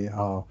on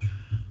the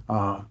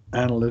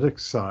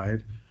analytics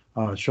side,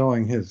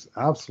 showing his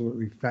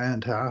absolutely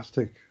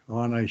fantastic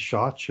on-ice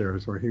shot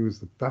shares, where he was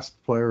the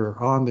best player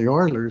on the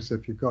Oilers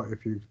if you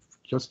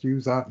just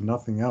use that and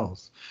nothing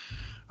else,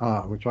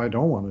 which I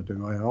don't want to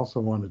do. I also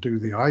want to do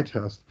the eye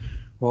test.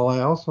 Well,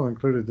 I also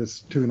included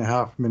this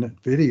 2.5-minute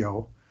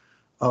video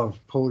of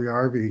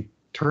Puljujarvi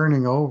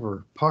turning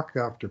over puck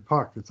after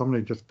puck that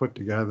somebody just put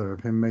together,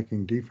 of him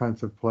making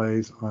defensive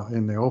plays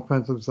in the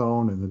offensive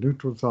zone, in the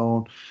neutral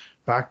zone,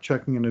 back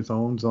checking in his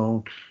own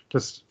zone,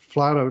 just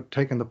flat out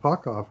taking the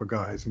puck off of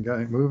guys and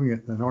moving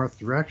it in the north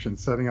direction,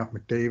 setting up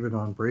McDavid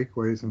on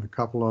breakaways and a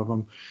couple of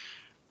them.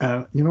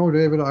 And,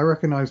 David, I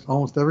recognized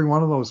almost every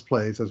one of those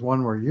plays as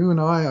one where you and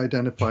I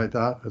identified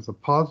that as a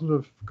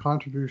positive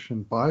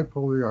contribution by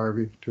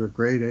Puljujarvi to a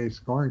grade A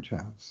scoring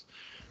chance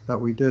that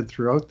we did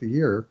throughout the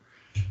year.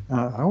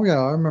 I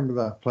remember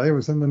that play. It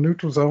was in the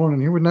neutral zone,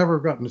 and he would never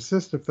have got an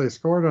assist if they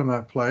scored on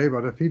that play.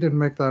 But if he didn't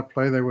make that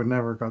play, they would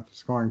never have got the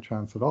scoring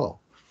chance at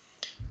all.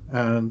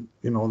 And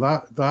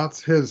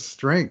that's his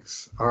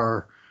strengths,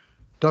 are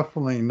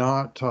definitely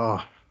not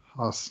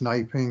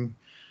sniping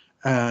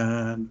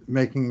and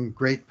making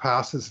great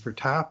passes for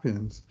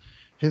tap-ins.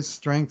 His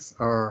strengths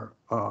are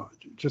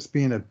just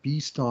being a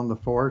beast on the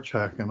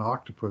forecheck, and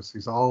octopus.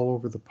 He's all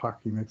over the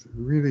puck. He makes it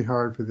really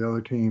hard for the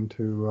other team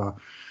to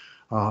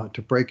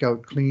break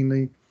out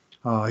cleanly.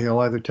 He'll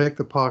either take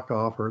the puck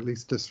off or at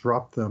least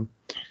disrupt them.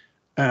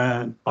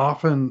 And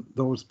often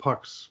those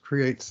pucks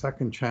create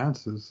second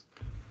chances.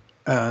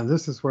 And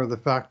this is where the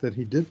fact that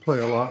he did play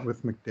a lot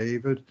with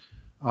McDavid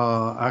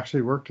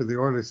actually worked to the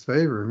Oilers'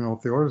 favor.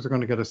 If the Oilers are going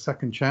to get a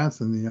second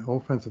chance in the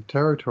offensive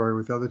territory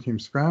with the other team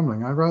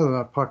scrambling, I'd rather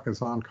that puck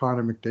is on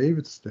Connor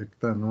McDavid's stick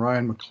than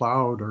Ryan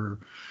McLeod or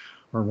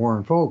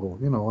Warren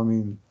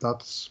Foegele.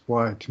 That's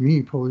why, to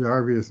me,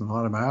 Puljujarvi is an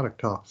automatic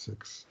top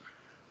six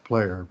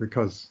player,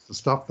 because the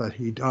stuff that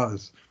he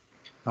does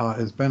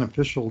is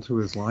beneficial to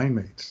his line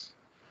mates.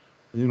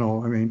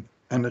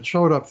 And it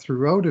showed up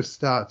throughout his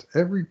stats.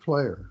 Every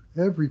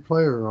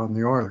player on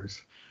the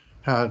Oilers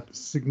had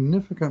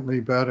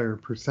significantly better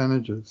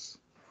percentages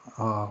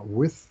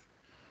with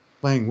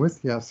playing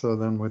with Jesse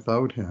than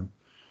without him,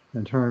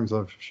 in terms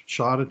of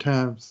shot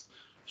attempts,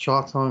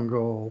 shots on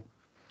goal,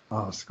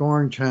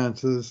 scoring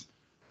chances,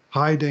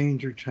 high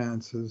danger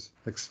chances,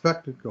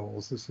 expected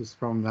goals. This is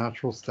from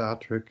Natural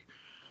Stat Trick.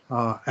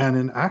 And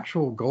in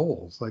actual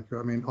goals, like,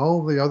 I mean,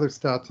 all the other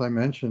stats I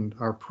mentioned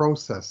are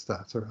process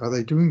stats. Are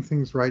they doing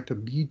things right to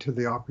lead to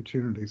the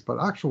opportunities? But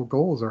actual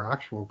goals are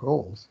actual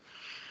goals.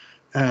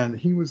 And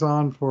he was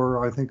on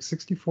for, I think,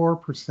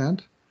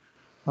 64%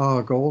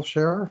 goal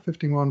share,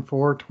 51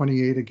 for,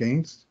 28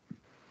 against.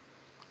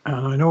 And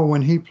I know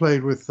when he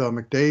played with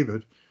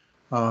McDavid,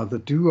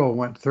 the duo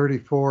went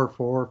 34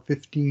 for,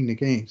 15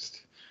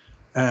 against.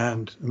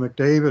 And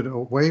McDavid,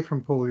 away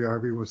from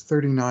Puljujarvi, was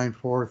 39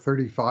 for,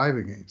 35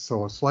 against.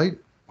 So a slight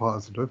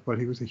positive, but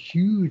he was a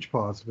huge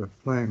positive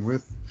playing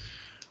with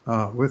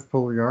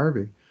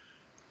Puljujarvi.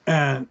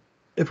 And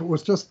if it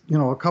was just,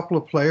 a couple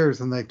of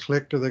players and they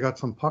clicked or they got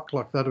some puck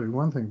luck, that'd be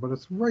one thing. But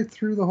it's right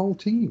through the whole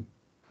team.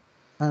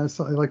 And it's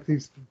like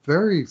these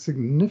very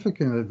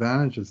significant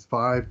advantages,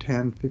 5,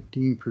 10,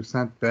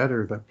 15%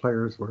 better that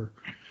players were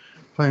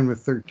playing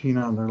with 13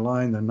 on their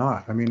line than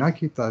not. I mean, I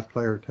keep that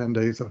player 10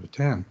 days out of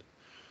 10.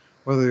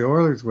 Whether the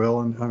Oilers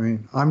will, and I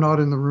mean, I'm not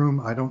in the room.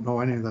 I don't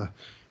know any of the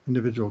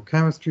individual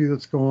chemistry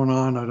that's going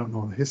on. I don't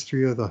know the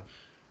history of the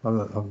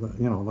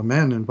the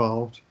men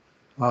involved.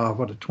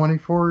 But a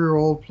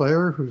 24-year-old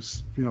player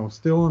who's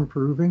still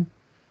improving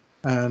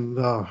and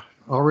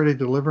already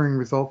delivering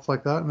results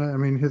like that. And I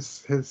mean,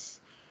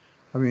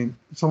 I mean,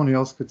 somebody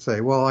else could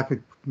say, well, I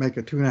could make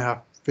a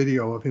 2.5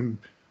 video of him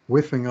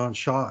whiffing on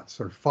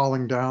shots or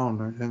falling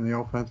down in the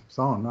offensive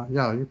zone.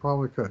 Yeah, you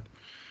probably could.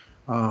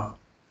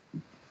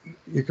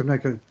 You could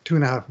make a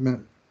 2.5 minute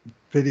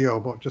video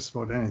about just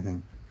about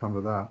anything. Come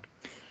to that.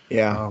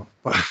 Yeah.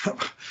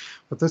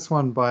 But this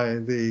one by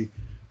the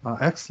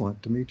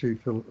excellent Dmitry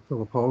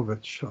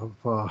Filipovich of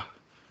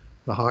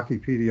the Hockey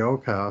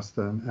PDO cast,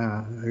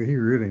 and he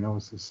really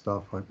knows his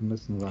stuff. I've been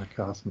listening to that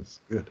cast, and it's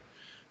good.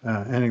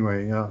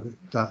 Anyway,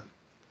 that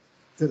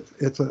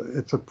it's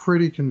a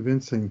pretty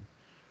convincing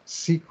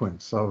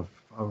sequence of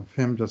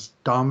him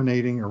just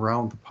dominating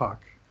around the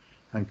puck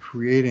and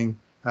creating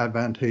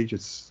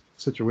advantageous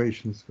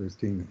situations for his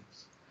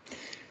teammates.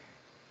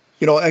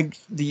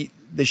 The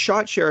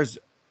shot shares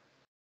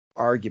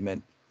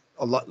argument,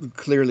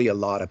 clearly a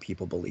lot of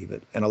people believe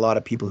it, and a lot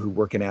of people who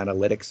work in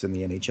analytics in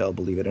the NHL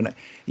believe it. And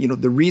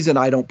the reason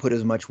I don't put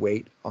as much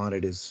weight on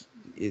it is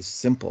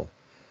simple.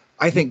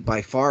 I think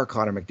by far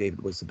Connor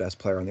McDavid was the best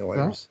player on the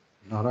Oilers.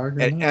 Yeah, not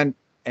arguing.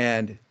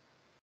 And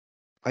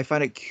I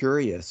find it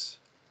curious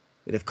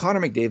that if Connor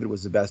McDavid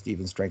was the best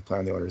even strength player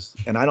on the Oilers,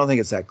 and I don't think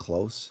it's that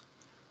close,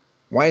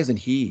 why isn't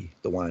he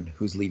the one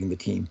who's leading the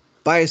team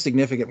by a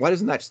significant? Why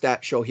doesn't that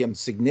stat show him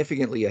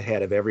significantly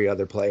ahead of every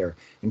other player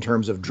in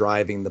terms of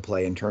driving the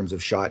play, in terms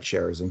of shot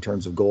shares, in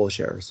terms of goal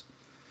shares?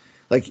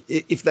 Like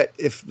if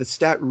the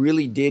stat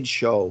really did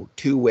show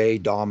two-way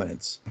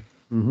dominance,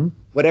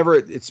 whatever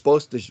it's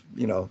supposed to,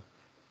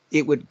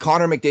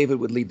 Connor McDavid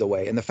would lead the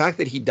way. And the fact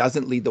that he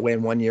doesn't lead the way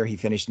in one year, he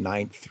finished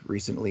 9th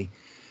recently.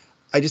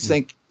 I just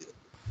think,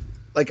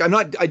 I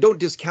don't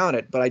discount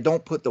it, but I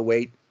don't put the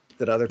weight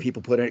that other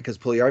people put in it because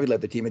Puljujarvi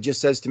led the team. It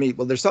just says to me,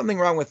 well, there's something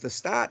wrong with the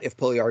stat if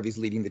Puljujarvi's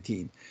leading the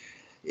team.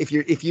 If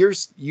you're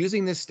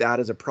using this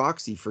stat as a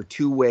proxy for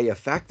two-way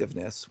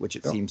effectiveness, which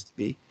it seems to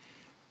be,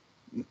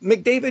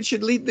 McDavid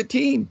should lead the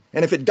team.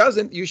 And if it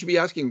doesn't, you should be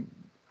asking,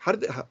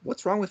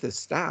 what's wrong with this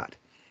stat?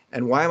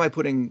 And why am I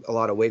putting a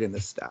lot of weight in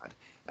this stat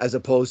as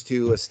opposed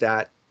to a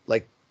stat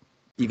like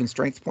even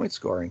strength point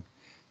scoring?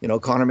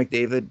 Connor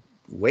McDavid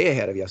way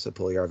ahead of Jesse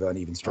Puljujarvi on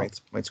even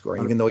strength point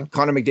scoring, even though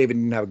Connor McDavid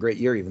didn't have a great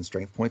year even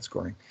strength point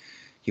scoring.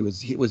 He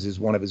was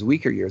one of his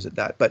weaker years at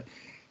that. But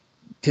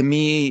to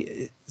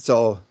me,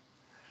 that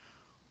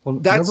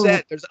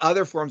said, there's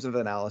other forms of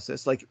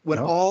analysis. Like when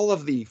all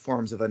of the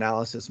forms of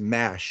analysis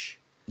mash,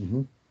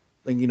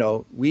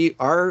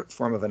 our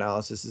form of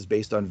analysis is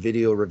based on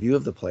video review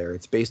of the player.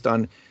 It's based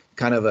on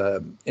kind of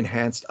a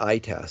enhanced eye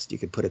test, you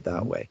could put it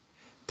that way.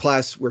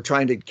 Plus, we're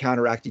trying to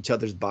counteract each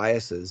other's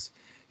biases,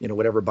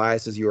 whatever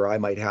biases you or I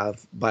might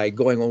have, by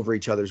going over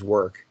each other's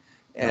work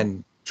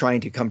and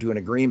trying to come to an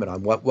agreement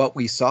on what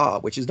we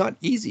saw, which is not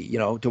easy,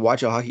 to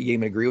watch a hockey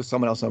game and agree with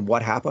someone else on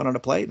what happened on a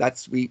play.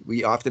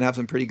 We often have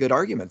some pretty good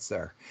arguments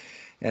there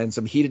and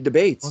some heated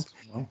debates.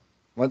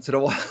 Once in a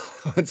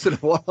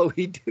while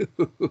we do.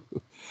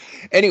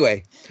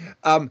 Anyway,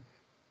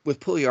 with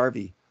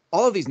Puljujarvi,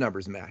 all of these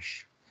numbers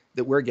mesh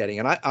that we're getting,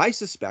 and I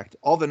suspect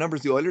all the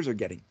numbers the Oilers are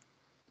getting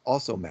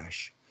also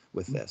mesh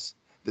with this.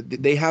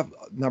 They have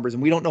numbers,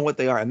 and we don't know what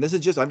they are. And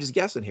I'm just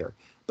guessing here.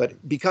 But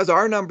because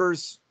our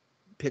numbers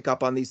pick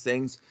up on these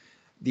things,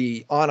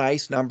 the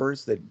on-ice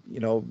numbers that,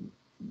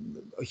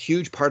 a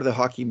huge part of the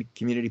hockey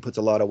community puts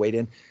a lot of weight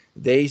in,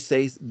 they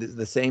say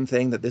the same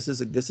thing, that this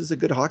is a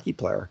good hockey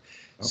player.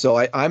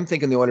 So I'm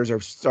thinking the Oilers are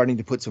starting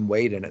to put some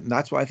weight in it, and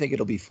that's why I think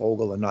it'll be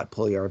Foegele and not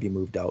Puljujarvi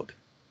moved out.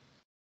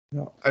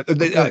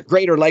 The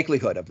greater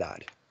likelihood of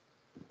that.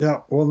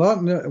 Yeah, well, not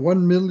in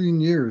 1 million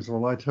years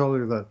will I tell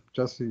you that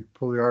Jesse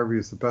Puljujarvi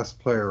is the best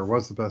player,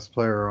 was the best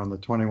player on the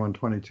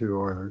 21-22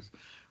 Oilers,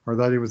 or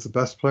that he was the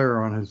best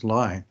player on his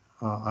line.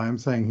 I'm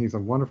saying he's a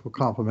wonderful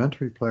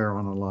complementary player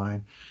on a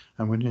line,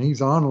 and when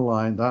he's on a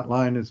line, that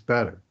line is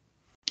better.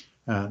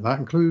 And that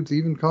includes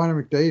even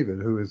Connor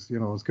McDavid, who is,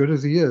 as good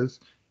as he is,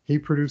 he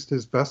produced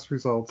his best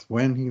results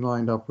when he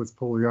lined up with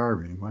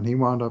Puljujarvi. When he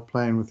wound up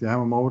playing with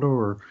Yamamoto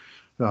or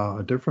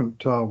a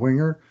different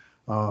winger,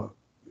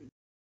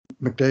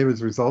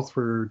 McDavid's results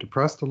were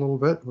depressed a little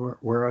bit,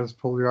 whereas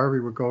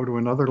Puljujarvi would go to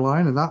another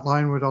line, and that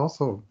line would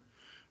also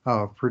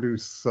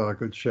produce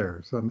good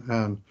shares.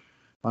 And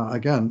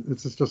again,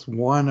 this is just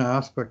one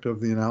aspect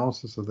of the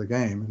analysis of the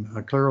game.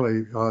 And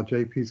clearly,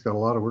 JP's got a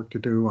lot of work to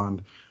do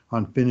on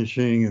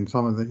finishing and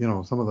some of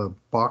the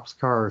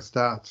boxcar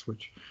stats,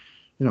 which,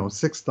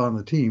 sixth on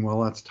the team.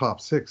 Well, that's top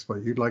six,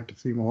 but you'd like to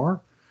see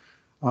more.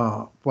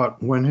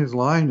 But when his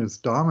line is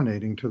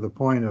dominating to the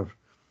point of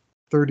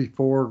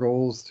 34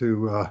 goals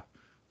to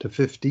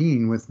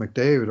 15 with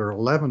McDavid, or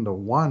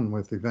 11-1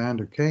 with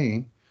Evander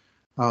Kane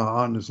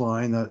on his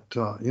line,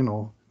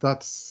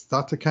 that's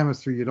a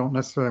chemistry you don't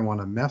necessarily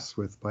want to mess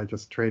with by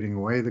just trading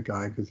away the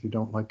guy because you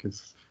don't like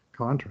his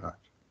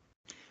contract.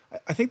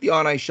 I think the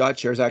on-ice shot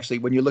shares, actually,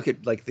 when you look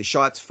at like the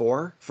shots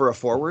for a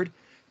forward,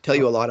 tell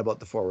you a lot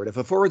about the forward. If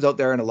a forward's out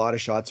there and a lot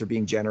of shots are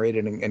being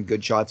generated and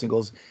good shots and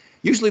goals,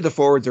 usually the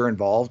forwards are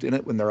involved in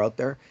it when they're out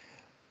there.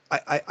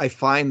 I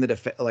find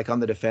that like on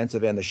the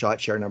defensive end, the shot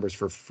share numbers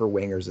for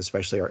wingers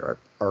especially are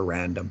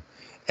random,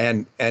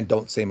 and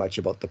don't say much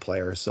about the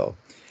players. So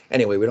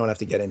anyway, we don't have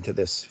to get into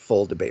this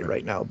full debate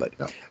right now. But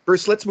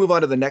first, let's move on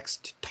to the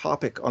next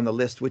topic on the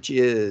list, which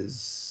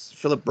is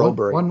Philip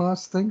Broberg. One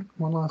last thing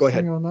on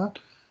that.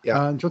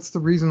 Yeah. Just the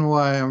reason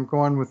why I'm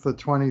going with the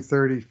 20,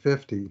 30,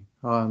 50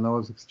 on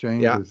those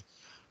exchanges. Yeah.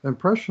 The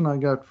impression I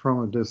get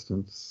from a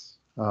distance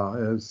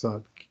is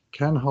that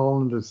Ken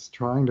Holland is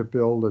trying to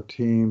build a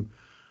team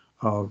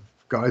of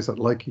guys that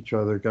like each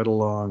other, get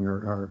along,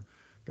 or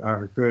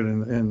are good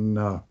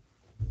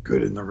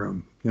good in the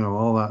room,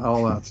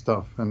 all that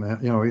stuff.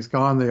 And he's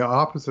gone the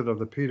opposite of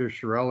the Peter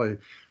Chiarelli.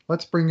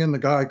 Let's bring in the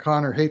guy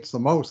Connor hates the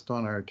most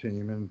on our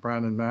team, and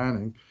Brandon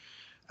Manning.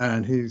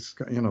 And he's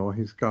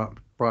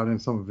brought in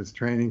some of his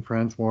training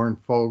friends, Warren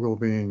Foegele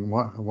being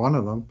one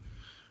of them.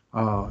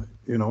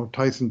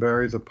 Tyson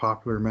Barrie is a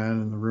popular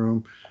man in the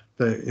room.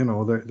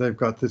 They've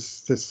got this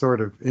sort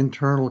of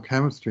internal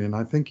chemistry, and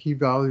I think he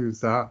values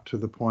that to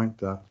the point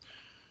that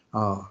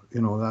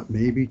that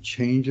maybe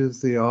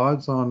changes the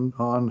odds on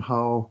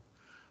how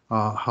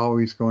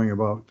he's going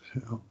about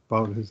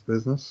his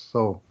business.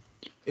 So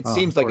it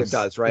seems like it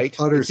does, right?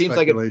 Utter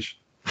speculation.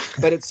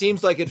 But it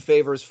seems like it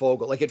favors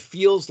Foegele. Like it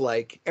feels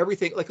like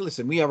everything. Like,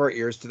 listen, we have our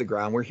ears to the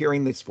ground. We're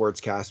hearing the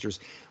sportscasters.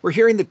 We're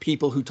hearing the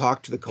people who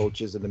talk to the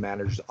coaches and the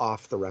managers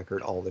off the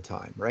record all the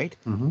time, right?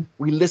 Mm-hmm.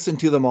 We listen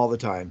to them all the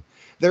time.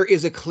 There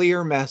is a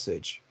clear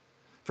message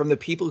from the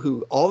people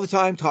who all the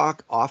time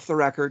talk off the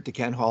record to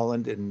Ken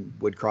Holland and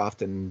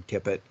Woodcroft and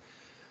Tippett.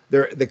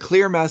 The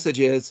clear message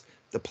is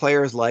the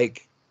players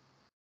like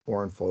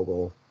Warren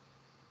Foegele.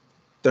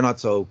 They're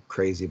not so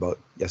crazy about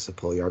Jesse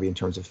Puljujarvi in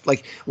terms of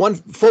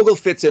Foegele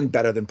fits in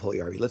better than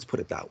Puljujarvi. Let's put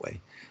it that way,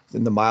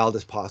 in the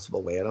mildest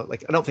possible way. I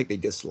don't think they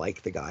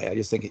dislike the guy. I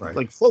just think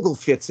Foegele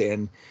fits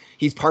in.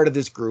 He's part of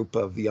this group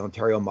of the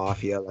Ontario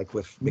Mafia, like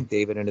with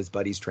McDavid and his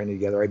buddies training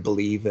together, I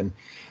believe. And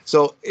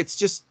so it's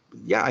just,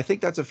 I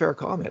think that's a fair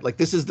comment. Like,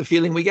 this is the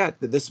feeling we get,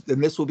 that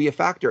this will be a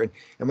factor.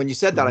 And when you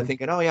said that, I'm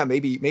thinking,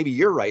 maybe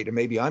you're right, and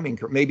maybe I'm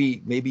incorrect.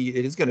 Maybe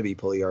it is going to be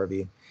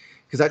Puljujarvi,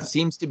 because that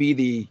seems to be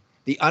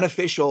the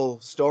unofficial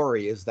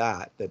story, is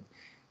that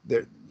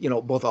they're,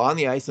 both on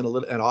the ice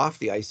and off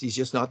the ice, he's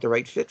just not the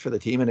right fit for the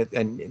team.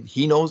 And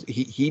he knows,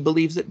 he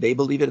believes it, they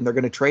believe it, and they're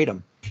going to trade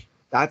him.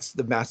 That's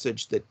the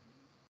message that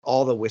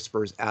all the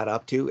whispers add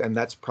up to. And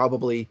that's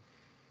probably,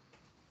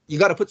 you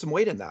got to put some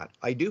weight in that.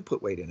 I do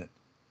put weight in it.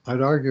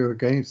 I'd argue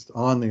against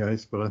on the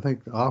ice, but I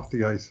think off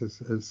the ice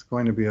is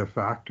going to be a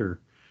factor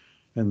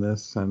in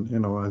this. And,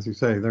 as you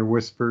say, they're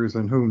whispers,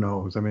 and who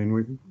knows? I mean,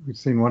 we've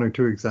seen one or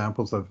two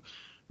examples of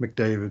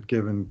McDavid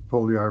giving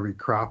Puljujarvi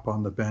crap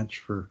on the bench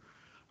for,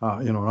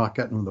 not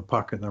getting him the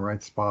puck in the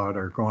right spot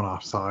or going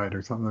offside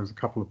or something. There's a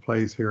couple of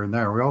plays here and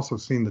there. We also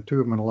seen the two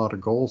of them in a lot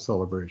of goal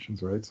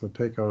celebrations, right? So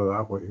take out of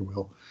that what you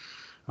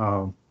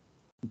will.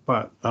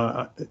 But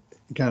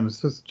again,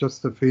 it's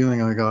just the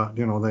feeling I got.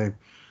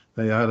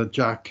 They added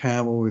Jack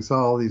Campbell. We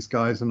saw all these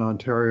guys in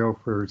Ontario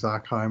for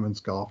Zach Hyman's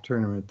golf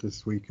tournament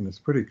this week, and it's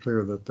pretty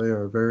clear that they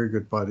are very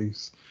good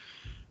buddies.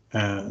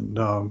 And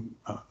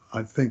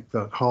I think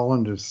that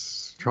Holland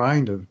is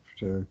trying to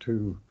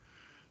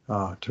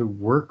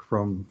work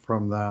from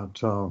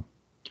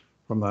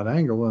that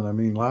angle. And I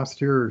mean, last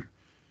year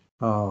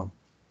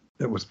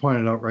it was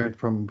pointed out right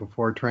from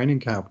before training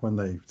camp when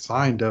they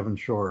signed Devon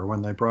Shore,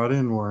 when they brought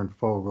in Warren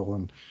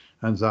Foegele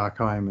and Zach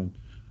Hyman.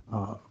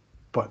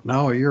 But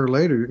now a year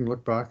later, you can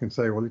look back and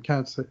say, well, you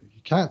can't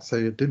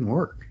say it didn't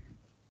work,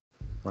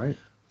 right?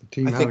 The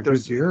team had a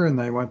good year and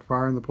they went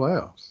far in the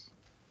playoffs.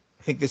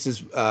 I think this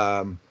is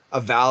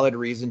a valid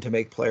reason to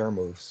make player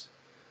moves,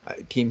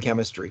 team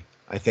chemistry.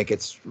 I think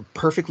it's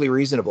perfectly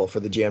reasonable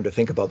for the GM to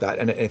think about that,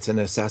 and it's a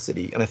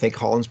necessity. And I think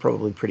Holland's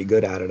probably pretty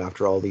good at it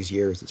after all these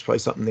years. It's probably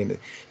something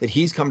that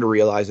he's come to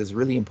realize is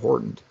really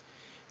important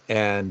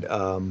and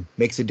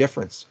makes a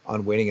difference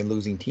on winning and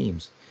losing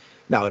teams.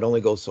 Now, it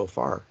only goes so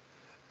far.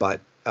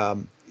 But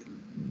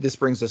this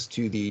brings us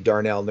to the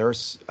Darnell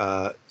Nurse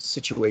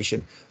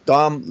situation.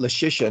 Dom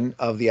Luszczyszyn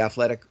of The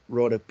Athletic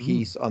wrote a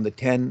piece on the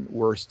 10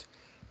 worst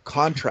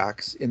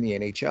contracts in the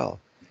NHL.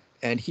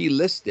 And he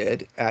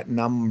listed at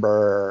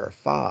number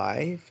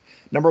 5,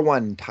 number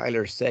 1,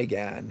 Tyler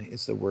Seguin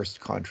is the worst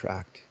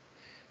contract.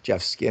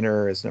 Jeff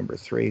Skinner is number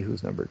 3.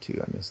 Who's number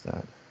 2? I missed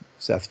that.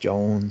 Seth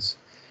Jones.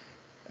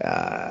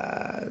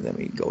 Then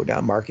we go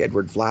down.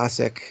 Mark-Edward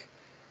Vlasic.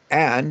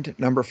 And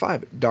number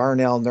 5,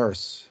 Darnell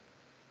Nurse.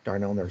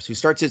 Darnell Nurse, who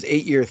starts his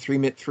 8-year,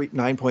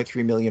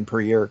 $9.3 million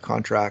per year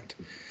contract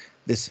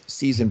this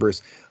season,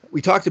 Bruce.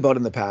 We talked about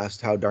in the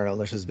past how Darnell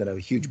Nurse has been a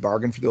huge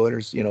bargain for the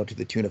Oilers, to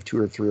the tune of $2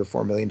 or $3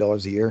 or $4 million a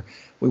year.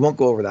 We won't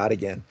go over that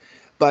again.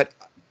 But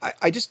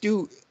I just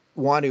do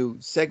want to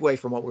segue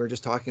from what we were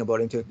just talking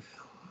about into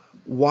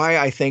why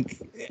I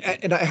think,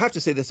 and I have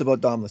to say this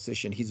about Dom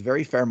Luszczyszyn, he's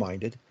very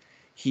fair-minded.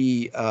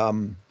 He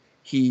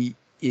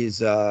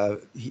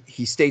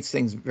states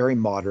things very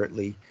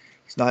moderately.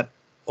 He's not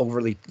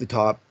overly the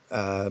top,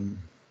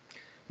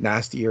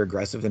 nasty or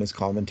aggressive in his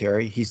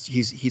commentary.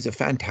 He's a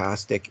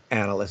fantastic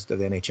analyst of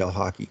NHL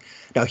hockey.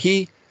 Now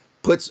he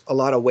puts a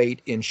lot of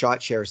weight in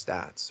shot share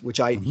stats, which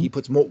he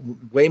puts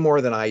way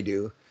more than I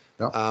do.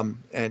 Yep.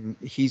 And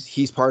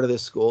he's part of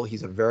this school.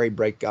 He's a very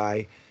bright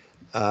guy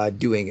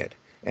doing it,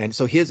 and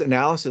so his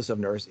analysis of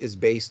Nurse is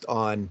based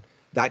on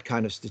that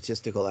kind of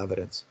statistical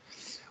evidence.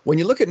 When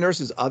you look at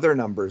Nurse's other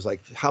numbers,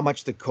 like how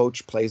much the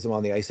coach plays him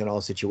on the ice in all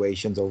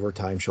situations,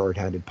 overtime,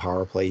 shorthanded,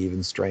 power play,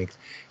 even strength,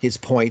 his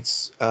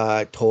points,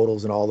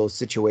 totals in all those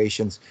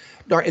situations,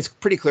 it's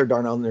pretty clear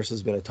Darnell Nurse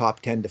has been a top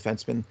 10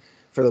 defenseman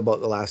for about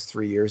the last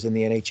 3 years in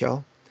the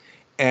NHL.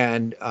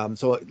 And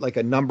so like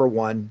a number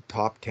 1,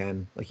 top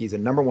 10, like he's a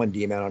number 1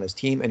 D-man on his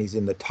team, and he's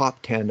in the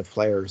top 10 of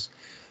players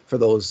for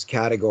those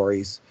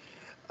categories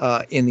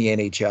in the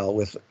NHL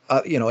with,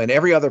 and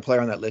every other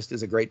player on that list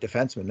is a great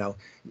defenseman. Now,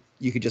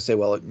 you could just say,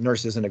 well,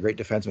 Nurse isn't a great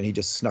defenseman. He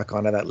just snuck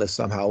onto that list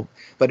somehow.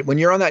 But when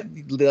you're on that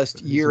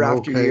list year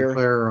after year,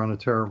 player on a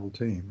terrible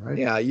team, right?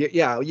 Yeah,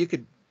 you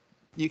could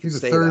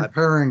He's say a third that.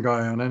 pairing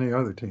guy on any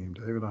other team,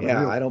 David.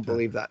 I don't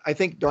believe that. I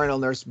think Darnell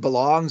Nurse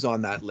belongs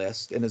on that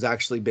list and has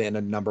actually been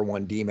a number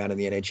 1 D-man in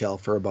the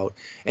NHL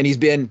and he's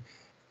been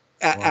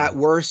at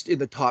worst in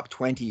the top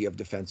 20 of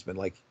defensemen,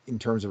 like in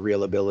terms of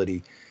real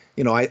ability.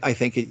 I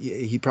think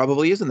he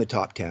probably is in the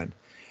top 10.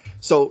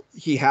 So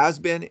he has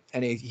been,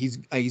 and he's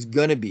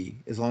going to be,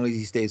 as long as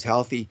he stays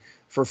healthy,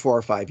 for 4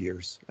 or 5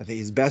 years. I think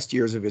his best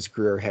years of his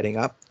career heading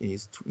up.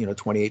 He's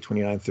 28,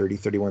 29, 30,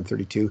 31,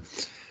 32.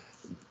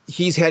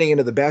 He's heading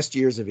into the best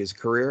years of his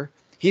career.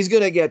 He's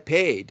going to get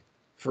paid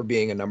for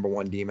being a number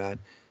 1 D-man.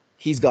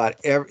 He's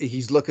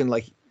looking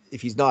like,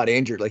 if he's not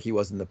injured like he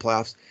was in the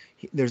playoffs,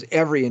 there's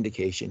every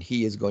indication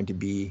he is going to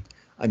be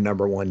a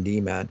number 1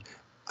 D-man.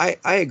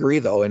 I agree,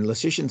 though, and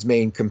Luszczyszyn's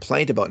main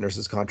complaint about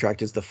Nurse's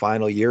contract is the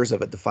final years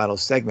of it, the final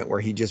segment, where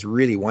he just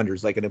really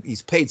wonders, like,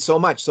 he's paid so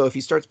much, so if he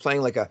starts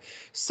playing like a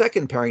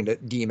second pairing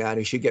D-man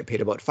who should get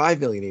paid about $5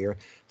 million a year,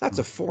 that's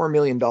a $4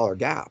 million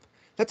gap.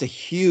 That's a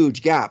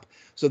huge gap.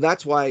 So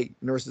that's why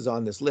Nurse is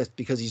on this list,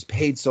 because he's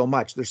paid so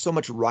much. There's so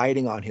much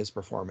riding on his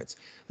performance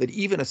that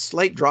even a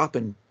slight drop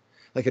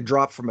like a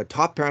drop from a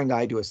top pairing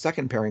guy to a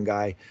second pairing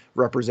guy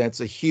represents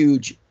a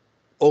huge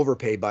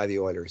overpay by the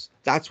Oilers.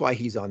 That's why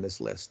he's on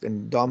this list,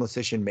 and Dom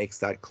Luszczyszyn makes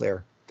that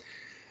clear.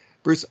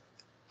 Bruce,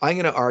 I'm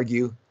going to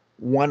argue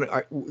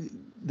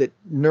that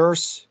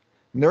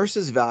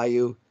Nurse's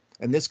value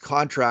and this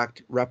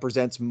contract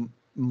represents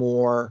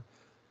more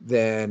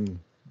than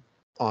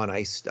on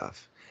ice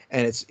stuff,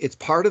 and it's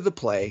part of the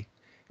play,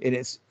 and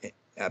it's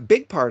a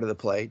big part of the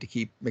play to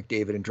keep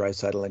McDavid and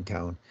Draisaitl in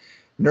town.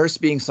 Nurse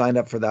being signed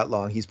up for that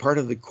long, he's part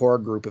of the core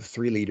group of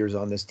 3 leaders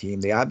on this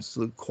team, the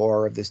absolute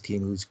core of this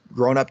team, who's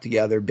grown up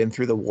together, been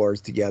through the wars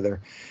together.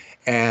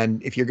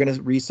 And if you're going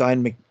to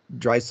re-sign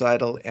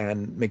Draisaitl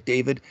and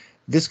McDavid,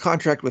 this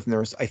contract with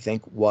Nurse, I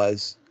think,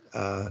 was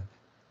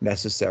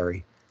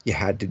necessary. You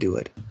had to do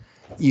it.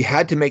 You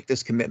had to make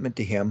this commitment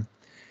to him,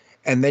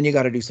 and then you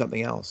got to do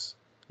something else.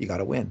 You got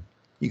to win.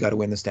 You got to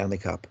win the Stanley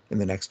Cup in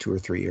the next 2 or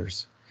 3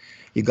 years.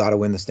 You got to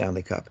win the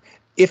Stanley Cup.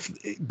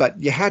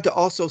 But you had to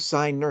also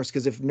sign Nurse,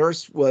 because if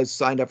Nurse was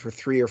signed up for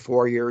 3 or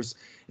 4 years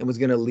and was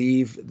going to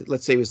leave,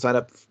 let's say he was signed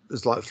up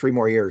for 3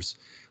 more years,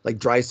 like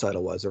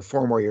Draisaitl was, or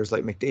 4 more years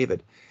like McDavid,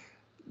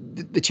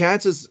 the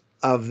chances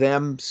of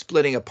them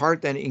splitting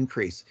apart then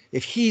increase.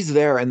 If he's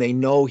there and they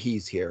know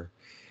he's here,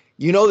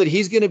 you know that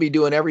he's going to be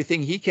doing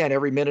everything he can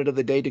every minute of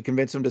the day to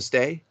convince him to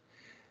stay.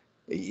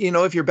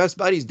 If your best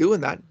buddy's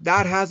doing that,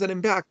 that has an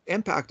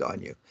impact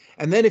on you.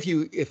 And then if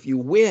you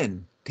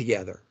win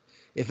together,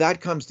 if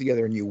that comes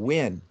together and you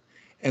win,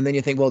 and then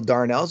you think, well,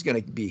 Darnell's going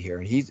to be here,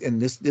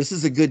 and this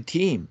is a good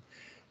team,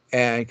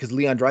 and because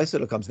Leon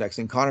Draisaitl comes next,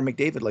 and Connor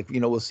McDavid,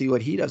 we'll see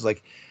what he does. I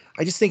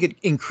just think it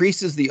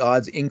increases the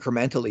odds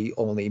incrementally,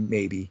 only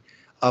maybe,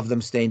 of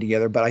them staying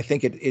together. But I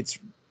think it's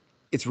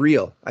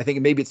real. I think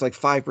maybe it's like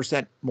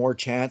 5% more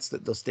chance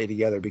that they'll stay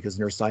together because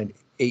Nurse signed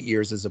 8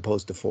 years as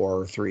opposed to 4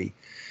 or 3.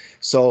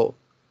 So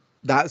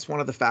that's one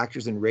of the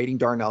factors in rating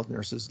Darnell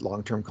Nurse's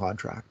long-term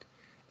contract.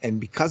 And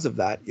because of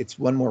that, it's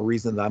one more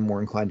reason that I'm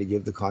more inclined to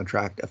give the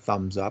contract a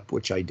thumbs up,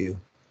 which I do.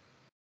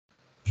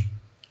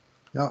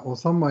 Yeah, well,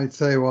 some might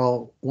say,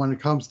 well, when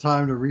it comes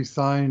time to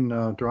re-sign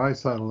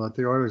Draisaitl, that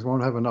the Oilers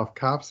won't have enough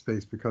cap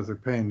space because they're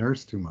paying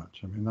Nurse too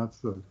much. I mean, that's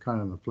the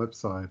kind of the flip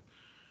side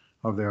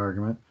of the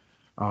argument.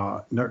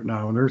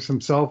 Now, Nurse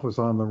himself was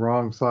on the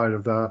wrong side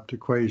of that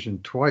equation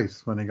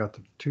twice when he got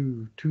the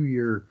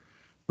two-year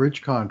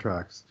bridge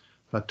contracts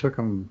that took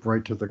him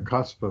right to the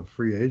cusp of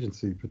free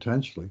agency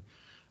potentially,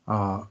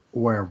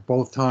 where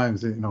both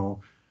times, the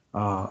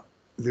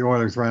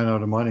Oilers ran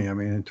out of money. I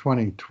mean, in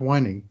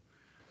 2020.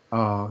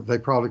 They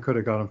probably could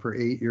have got him for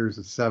 8 years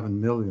at $7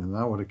 million.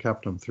 That would have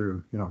kept him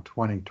through,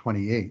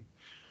 2028,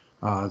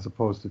 as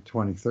opposed to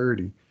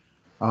 2030.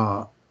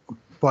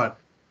 But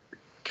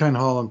Ken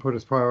Holland put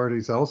his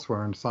priorities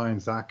elsewhere and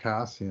signed Zach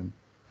Kassian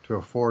to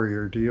a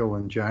 4-year deal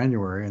in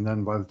January. And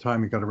then by the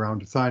time he got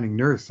around to signing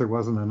Nurse, there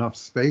wasn't enough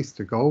space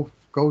to go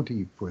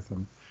deep with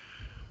him.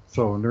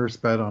 So Nurse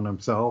bet on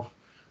himself,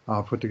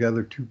 put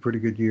together 2 pretty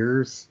good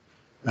years.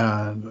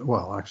 And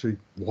well, actually,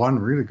 1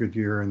 really good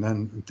year, and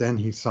then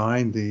he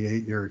signed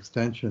the 8-year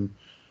extension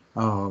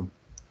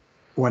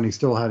when he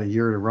still had a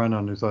year to run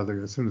on his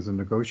other. As soon as the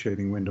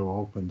negotiating window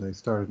opened, they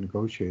started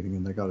negotiating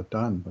and they got it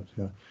done. But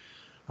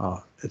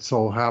it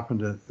so happened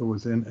that it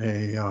was in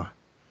the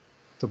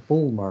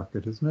bull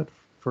market, isn't it?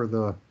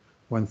 It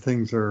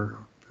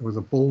was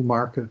a bull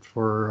market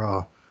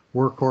for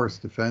workhorse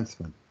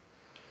defensemen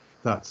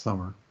that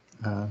summer,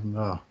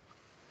 and.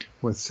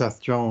 With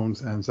Seth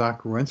Jones and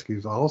Zach Werenski,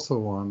 who's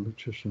also on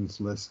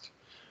Patrician's list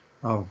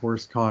of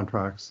worst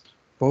contracts,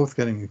 both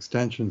getting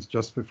extensions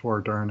just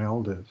before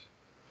Darnell did.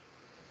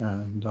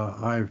 And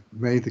I've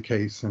made the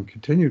case and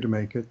continue to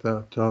make it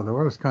that the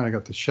Oilers kind of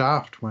got the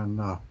shaft when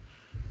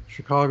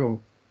Chicago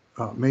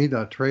made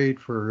that trade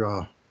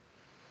for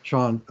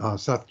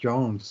Seth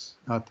Jones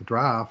at the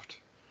draft,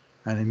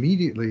 and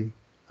immediately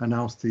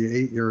announced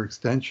the 8-year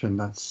extension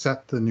that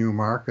set the new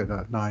market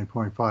at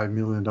 $9.5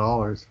 million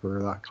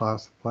for that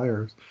class of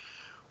players,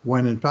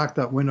 when in fact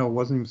that window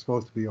wasn't even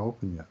supposed to be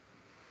open yet.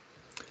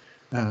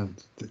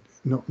 And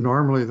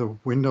normally the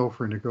window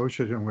for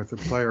negotiating with a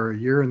player a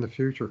year in the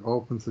future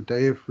opens the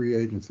day of free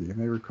agency. You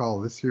may recall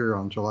this year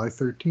on July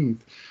 13th,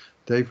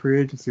 day free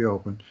agency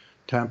opened,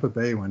 Tampa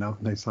Bay went out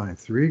and they signed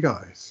 3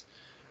 guys,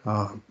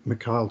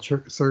 Mikhail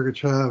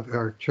Sergachev,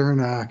 Eric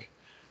Chernak,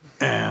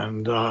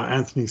 and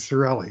Anthony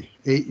Cirelli,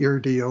 8-year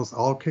deals,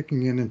 all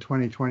kicking in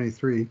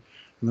 2023. And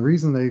the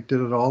reason they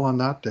did it all on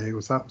that day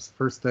was that was the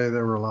first day they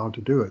were allowed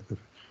to do it. They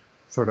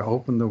sort of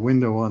opened the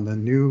window on the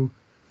new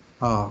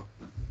sort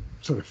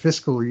of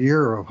fiscal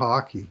year of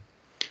hockey.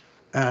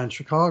 And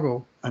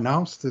Chicago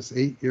announced this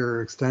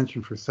 8-year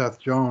extension for Seth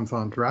Jones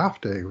on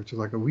draft day, which is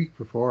like a week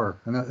before,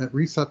 and it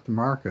reset the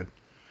market.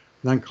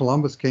 And then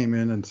Columbus came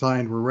in and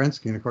signed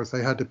Werenski, and of course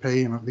they had to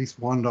pay him at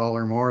least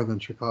 $1 more than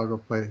Chicago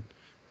paid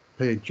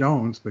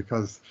Jones,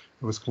 because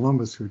it was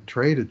Columbus who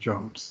traded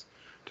Jones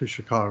to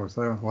Chicago.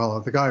 So, well,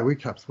 the guy we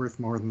kept's worth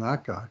more than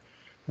that guy.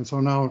 And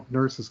so now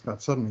Nurse has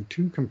got suddenly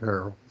 2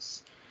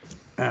 comparables.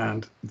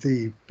 And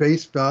the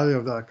base value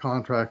of that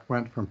contract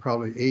went from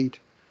probably $8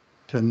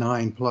 to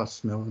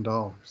 $9+ million.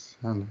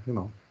 And,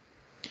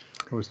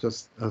 it was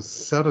just a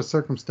set of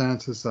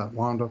circumstances that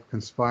wound up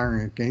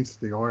conspiring against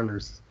the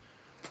Oilers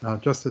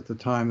just at the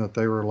time that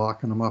they were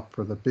locking them up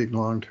for the big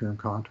long-term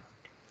contract.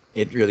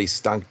 It really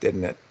stunk,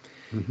 didn't it?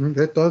 Mm-hmm.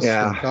 It does.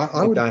 Yeah,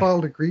 I would have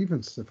filed a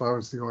grievance if I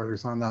was the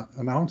Oilers on that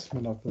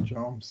announcement of the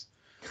Jones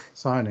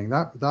signing.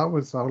 That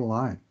was out of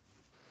line.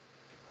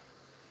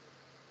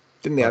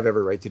 Didn't they have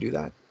every right to do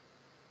that?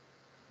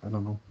 I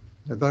don't know.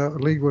 The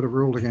league would have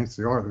ruled against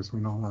the Oilers. We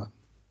know that.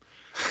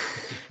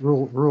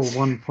 Rule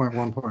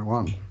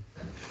 1.1.1.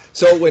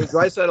 So when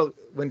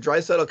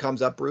Draisaitl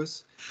comes up,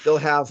 Bruce, they'll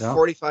have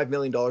 $45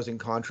 million in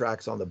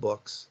contracts on the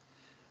books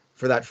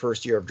for that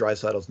first year of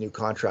Draisaitl's new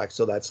contract.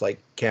 So that's like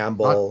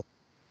Campbell,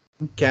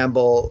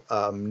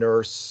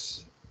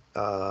 Nurse,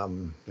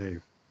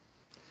 McDavid,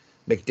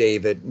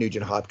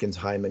 Nugent Hopkins,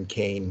 Hyman,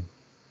 Kane,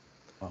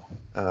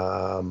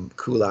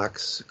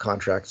 Kulak's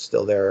contract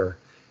still there.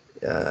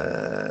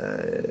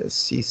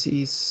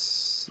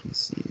 CC's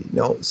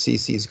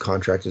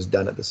contract is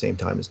done at the same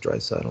time as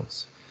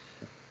Draisaitl's.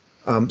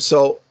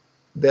 So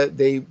that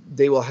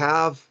they will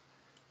have,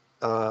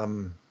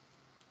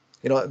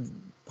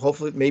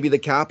 hopefully maybe the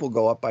cap will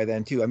go up by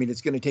then too. I mean,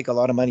 it's going to take a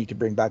lot of money to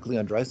bring back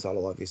Leon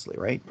Draisaitl, obviously,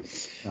 right?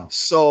 Yeah.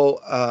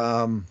 So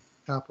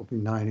cap will be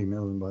 $90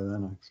 million by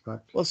then, I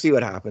expect. We'll see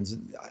what happens.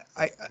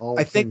 I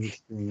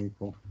think being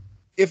equal,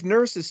 if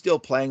Nurse is still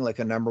playing like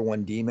a number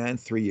 1 D-man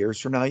 3 years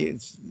from now,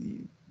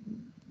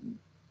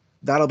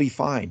 that'll be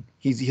fine.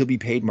 He'll be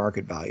paid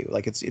market value.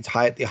 Like it's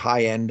high at the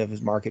high end of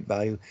his market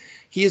value.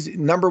 He is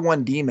number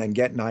 1 D-man,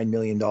 get $9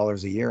 million a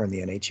year in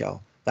the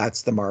NHL.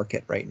 That's the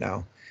market right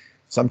now.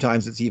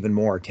 Sometimes it's even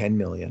more, 10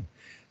 million.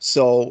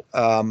 So,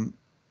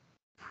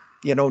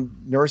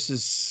 Nurse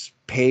is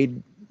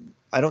paid.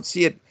 I don't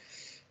see it.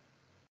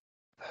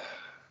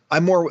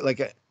 I'm more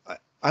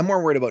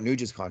worried about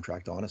Nugent's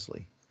contract,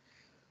 honestly.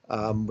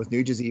 With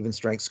Nugent's even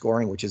strength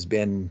scoring, which has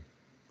been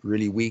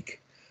really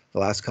weak the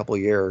last couple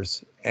of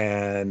years.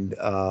 And,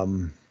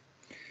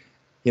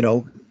 you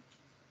know,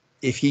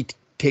 if he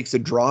takes a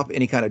drop,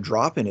 any kind of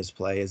drop in his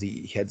play as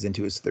he heads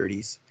into his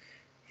 30s,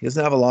 he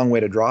doesn't have a long way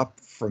to drop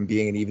from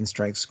being an even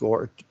strength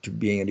scorer to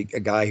being a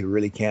guy who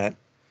really can't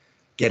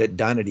get it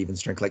done at even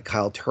strength, like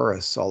Kyle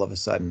Turris all of a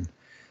sudden.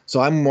 So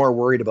I'm more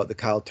worried about the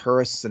Kyle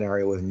Turris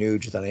scenario with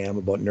Nuge than I am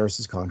about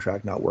Nurse's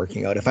contract not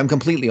working out. If I'm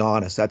completely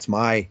honest, that's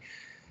my...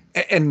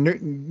 And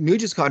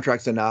Nuge's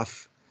contract's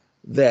enough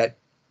that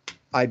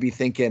I'd be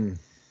thinking,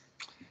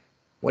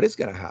 what is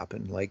going to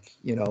happen? Like,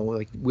 you know,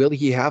 like, will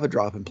he have a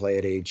drop in play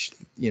at age,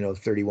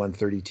 31,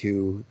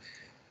 32?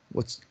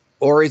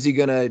 Or is he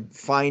going to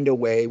find a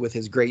way with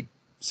his great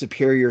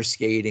superior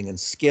skating and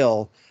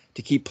skill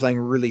to keep playing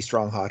really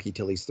strong hockey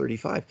till he's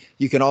 35?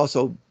 I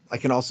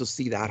can also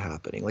see that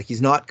happening. Like,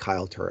 he's not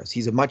Kyle Turris.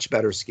 He's a much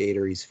better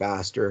skater. He's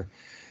faster.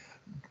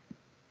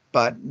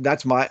 But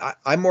that's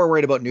I'm more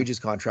worried about Nuge's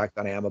contract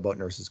than I am about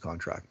Nurse's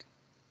contract.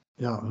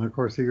 Yeah, and of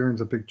course he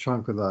earns a big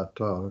chunk of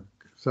that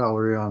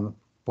salary on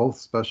both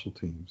special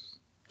teams.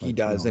 He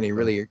does, and he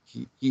really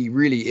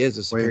is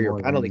a superior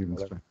penalty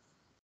killer.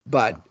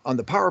 But on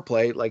the power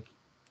play, like,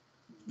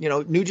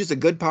 Nuge is a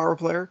good power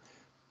player.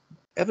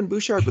 Evan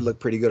Bouchard would look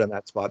pretty good on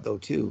that spot though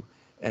too,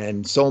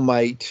 and so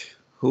might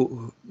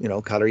Kailer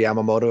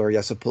Yamamoto or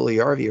Jesse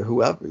Puljujarvi or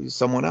whoever,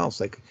 someone else,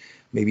 like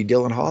maybe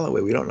Dylan Holloway.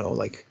 We don't know.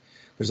 Like,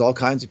 there's all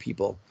kinds of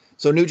people.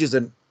 So Nuge is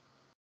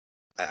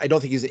I don't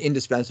think he's an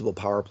indispensable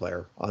power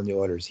player on the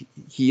Oilers.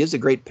 He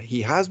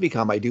has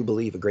become, I do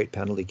believe, a great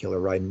penalty killer,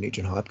 riding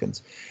Nugent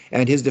Hopkins.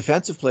 And his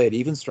defensive play at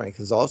even strength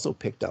has also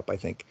picked up, I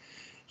think.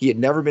 He had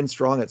never been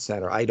strong at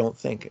center, I don't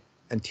think,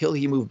 until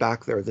he moved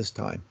back there this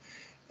time.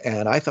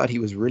 And I thought he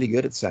was really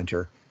good at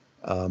center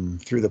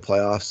through the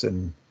playoffs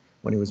and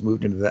when he was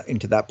moved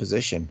into that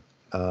position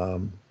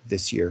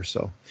this year.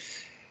 So,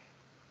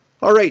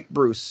 all right,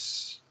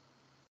 Bruce.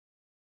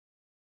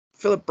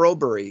 Philip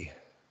Broberg.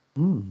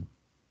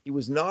 He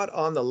was not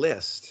on the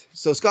list.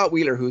 So Scott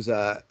Wheeler, who's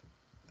a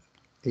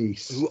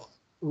ace,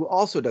 who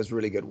also does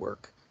really good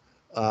work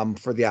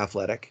for the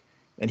Athletic,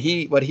 and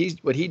what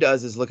he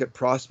does is look at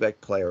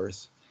prospect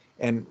players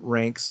and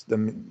ranks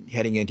them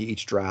heading into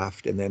each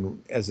draft, and then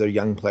as they're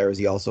young players,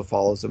 he also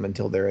follows them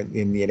until they're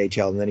in the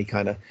NHL, and then he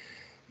kind of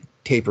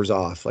tapers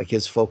off. Like,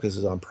 his focus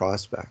is on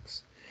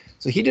prospects.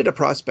 So he did a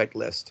prospect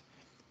list,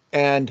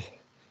 and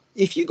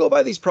if you go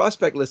by these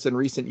prospect lists in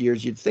recent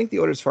years, you'd think the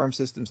Oilers farm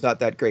system's not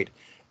that great.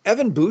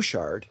 Evan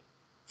Bouchard,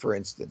 for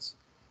instance,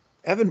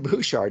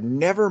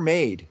 never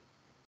made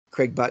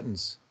Craig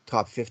Button's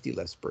top 50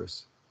 list,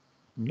 Bruce.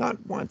 Not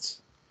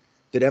once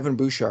did Evan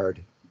Bouchard,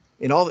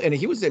 and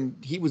he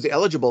was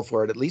eligible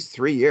for it at least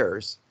 3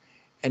 years,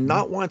 and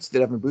not once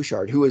did Evan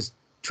Bouchard, who is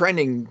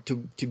trending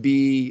to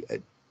be,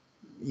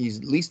 he's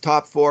at least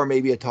top 4,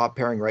 maybe a top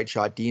pairing right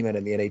shot demon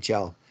in the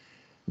NHL,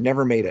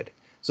 never made it.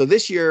 So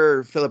this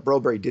year, Philip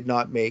Broberg did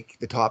not make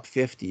the top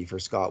 50 for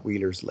Scott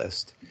Wheeler's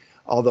list,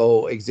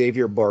 although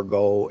Xavier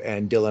Bourgault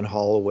and Dylan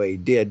Holloway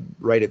did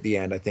right at the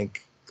end. I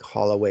think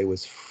Holloway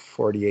was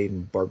 48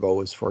 and Bourgault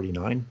was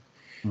 49,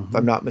 if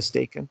I'm not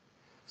mistaken.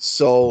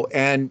 So,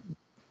 and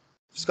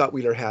Scott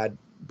Wheeler had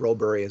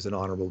Broberg as an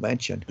honorable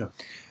mention. Yeah.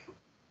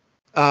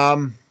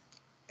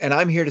 And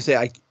I'm here to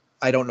say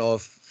I don't know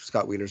if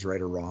Scott Wheeler's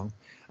right or wrong.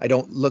 I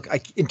don't look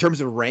in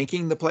terms of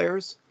ranking the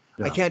players.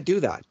 Yeah. I can't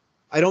do that.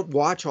 I don't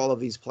watch all of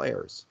these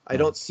players. I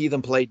don't see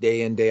them play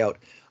day in, day out.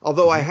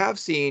 Although I have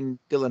seen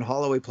Dylan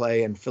Holloway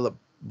play and Philip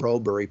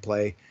Broberg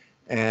play,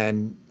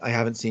 and I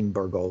haven't seen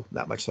Bourgault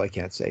that much, so I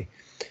can't say.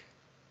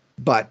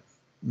 But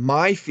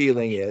my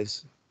feeling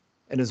is,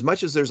 and as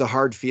much as there's a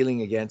hard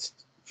feeling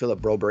against Philip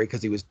Broberg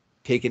because he was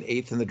taken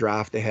 8th in the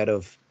draft ahead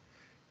of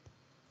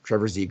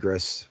Trevor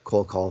Zegras,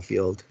 Cole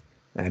Caulfield,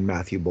 and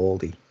Matthew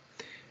Boldy,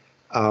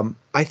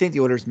 I think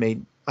the Oilers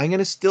made, I'm going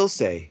to still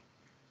say,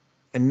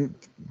 I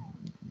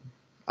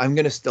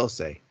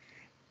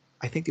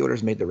think the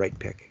Oilers made the right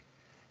pick.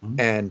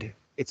 And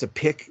it's a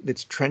pick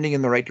that's trending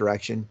in the right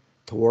direction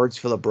towards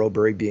Philip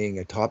Broberg being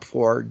a top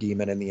 4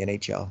 demon in the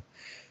NHL.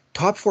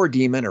 Top 4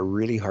 demon are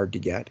really hard to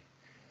get.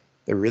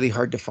 They're really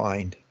hard to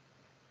find.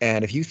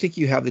 And if you think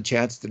you have the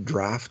chance to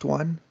draft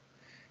one,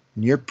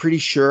 and you're pretty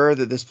sure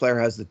that this player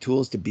has the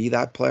tools to be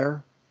that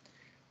player,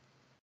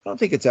 I don't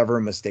think it's ever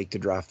a mistake to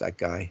draft that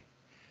guy.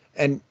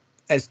 And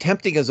as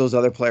tempting as those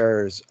other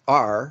players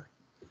are,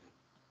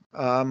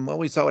 well,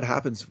 we saw what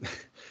happens.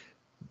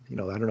 I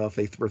don't know if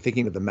they were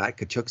thinking of the Matt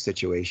Tkachuk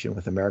situation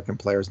with American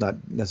players not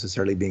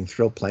necessarily being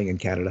thrilled playing in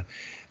Canada.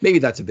 Maybe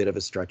that's a bit of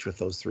a stretch with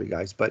those 3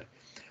 guys. But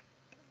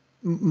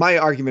my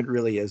argument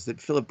really is that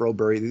Philip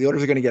Broberg, the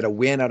Oilers are going to get a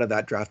win out of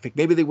that draft pick.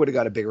 Maybe they would have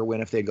got a bigger win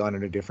if they had gone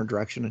in a different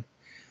direction.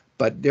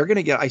 But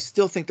I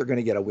still think they're going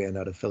to get a win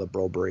out of Philip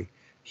Broberg.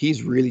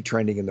 He's really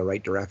trending in the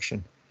right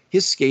direction.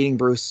 His skating,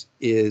 Bruce,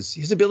 is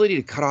his ability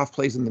to cut off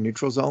plays in the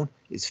neutral zone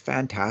is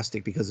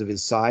fantastic because of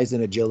his size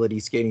and agility,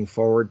 skating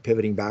forward,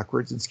 pivoting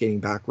backwards, and skating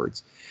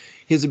backwards.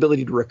 His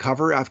ability to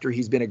recover after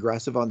he's been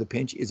aggressive on the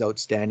pinch is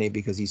outstanding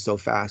because he's so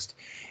fast.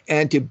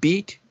 And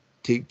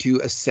to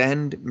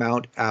ascend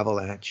Mount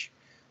Avalanche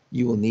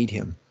you will need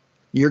him.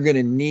 You're going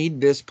to need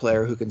this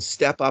player who can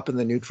step up in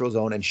the neutral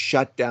zone and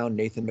shut down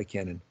Nathan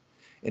McKinnon,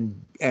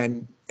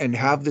 and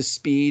have the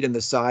speed and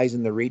the size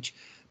and the reach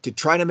to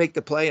try to make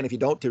the play, and if you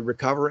don't, to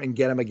recover and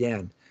get him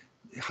again.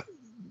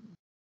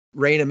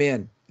 Rein him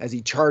in as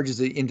he charges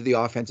into the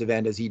offensive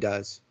end as he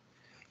does.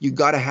 You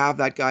got to have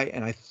that guy,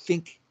 and I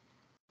think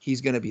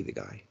he's going to be the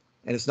guy.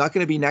 And it's not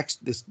going to be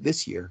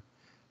this year.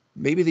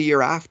 Maybe the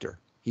year after,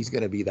 he's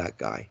going to be that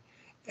guy.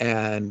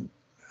 And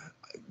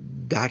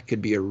that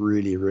could be a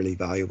really, really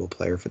valuable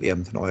player for the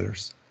Edmonton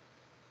Oilers.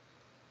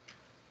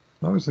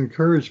 I was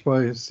encouraged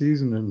by his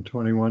season in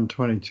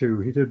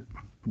 21-22. He did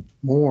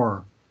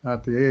more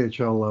at the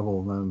AHL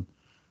level than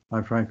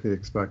I frankly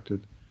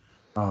expected.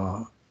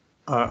 I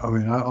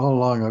mean, all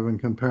along I've been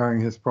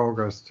comparing his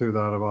progress to that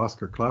of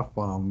Oscar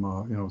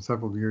Klefbom,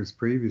 several years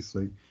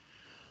previously,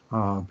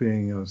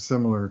 being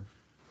similar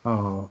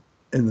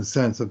in the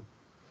sense of,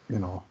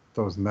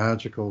 those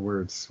magical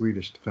words,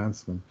 Swedish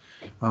defensemen,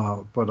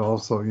 but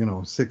also,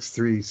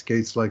 6'3",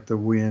 skates like the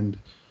wind,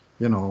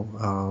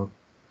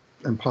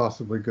 and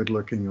possibly good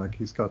looking, like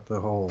he's got the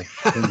whole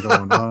thing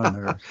going on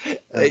there.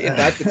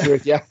 That's the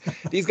truth, yeah.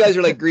 These guys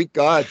are like Greek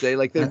gods, eh?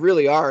 Like they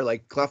really are.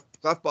 Like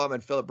Klefbom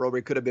and Philip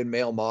Broberg could have been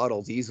male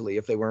models easily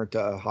if they weren't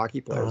hockey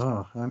players.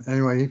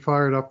 Anyway, he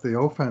fired up the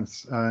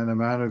offense in a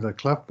manner that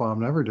Klefbom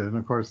never did. And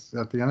of course,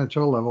 at the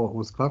NHL level, it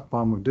was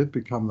Klefbom who did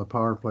become the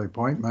power play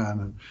point man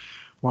and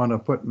wound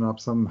up putting up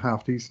some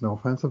half-decent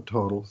offensive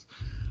totals.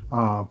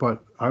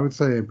 But I would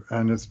say,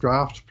 and it's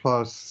draft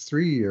plus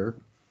 3 year,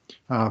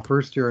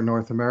 first year in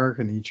North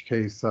America in each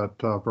case, that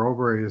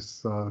Broberg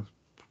has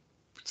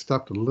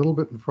stepped a little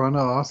bit in front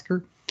of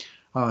Oscar.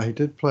 He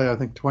did play, I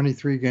think,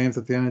 23 games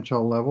at the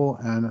NHL level,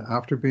 and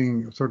after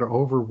being sort of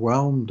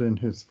overwhelmed in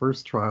his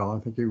first trial, I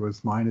think he was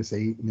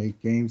 -8 in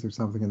 8 games or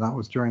something, and that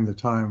was during the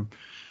time,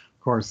 of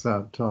course,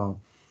 that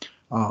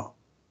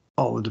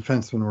all the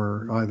defensemen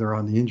were either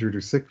on the injured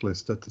or sick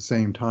list at the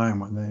same time,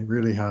 when they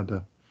really had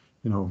to,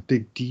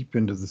 dig deep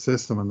into the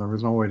system, and there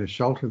was no way to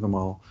shelter them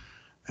all.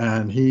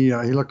 And he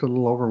looked a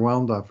little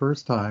overwhelmed that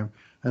first time.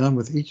 And then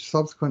with each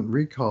subsequent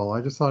recall,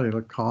 I just thought he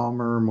looked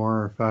calmer,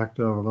 more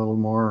effective, a little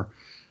more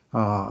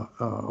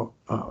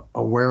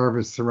aware of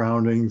his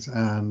surroundings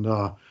and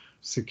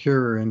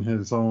secure in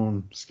his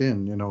own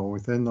skin,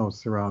 within those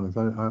surroundings.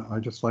 I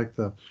just like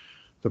the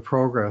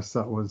progress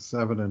that was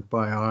evident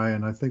by eye,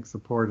 and I think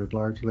supported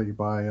largely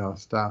by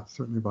stats,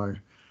 certainly by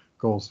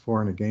goals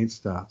for and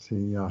against stats.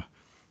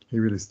 He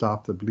really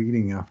stopped the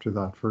bleeding after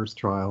that first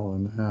trial,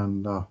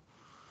 and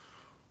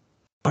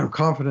I'm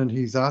confident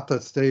he's at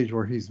that stage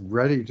where he's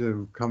ready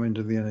to come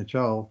into the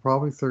NHL,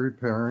 probably third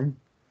pairing,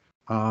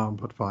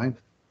 but fine.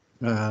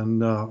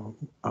 And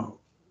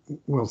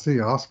we'll see.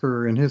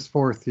 Oscar, in his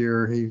fourth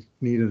year, he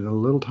needed a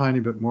little tiny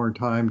bit more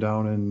time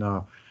down in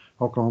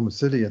Oklahoma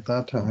City at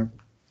that time.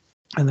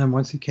 And then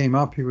once he came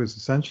up, he was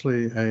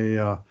essentially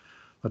a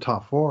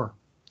top four.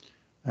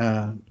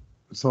 And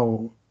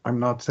so I'm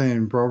not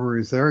saying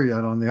Broberg is there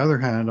yet. On the other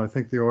hand, I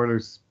think the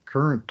Oilers'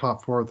 current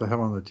top four that they have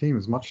on the team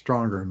is much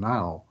stronger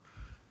now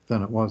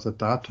than it was at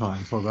that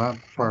time. So that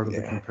part of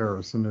the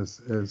comparison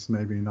is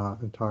maybe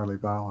not entirely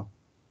valid.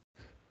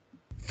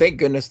 Thank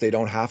goodness they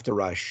don't have to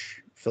rush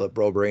Philip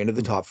Broberg into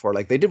the top four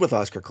like they did with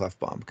Oscar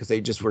Klefbom, because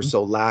they just were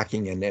so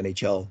lacking in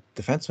NHL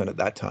defensemen at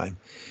that time.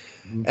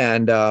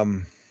 And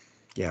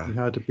yeah, you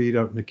had to beat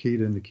out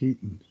Nikita and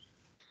Nikitin.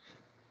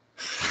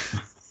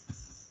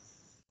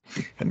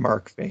 And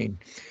Mark Fane.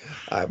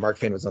 Mark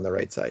Fane was on the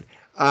right side.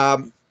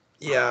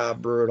 Yeah,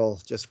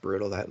 brutal, just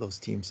brutal, those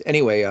teams.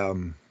 Anyway,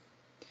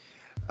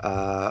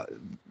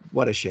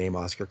 what a shame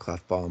Oscar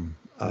Klefbom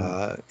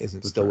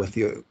isn't still with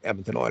the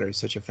Edmonton Oilers.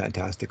 Such a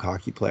fantastic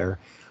hockey player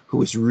who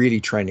was really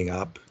trending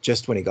up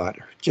just when he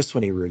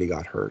really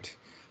got hurt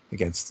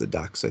against the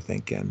Ducks, I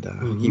think, and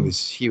he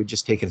had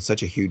just taken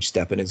such a huge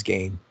step in his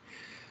game.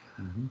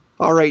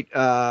 All right,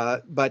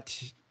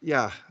 but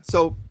yeah,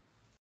 so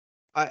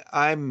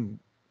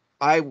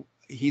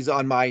he's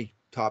on my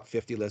top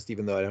 50 list,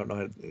 even though I don't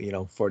know,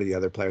 40 of the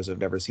other players. I've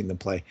never seen them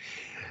play.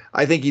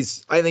 I think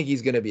he's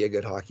going to be a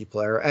good hockey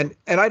player, and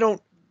I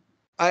don't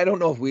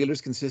know if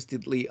Wheeler's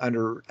consistently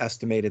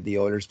underestimated the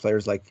Oilers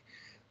players. Like,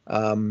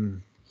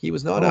 he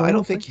was not. I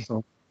don't think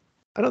so.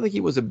 I don't think he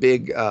was a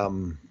big. I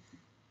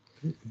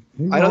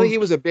don't think he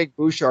was a big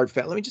Bouchard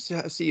fan. Let me just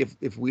see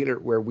if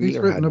Wheeler He's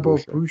written had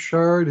about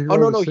Bouchard. He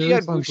wrote a series he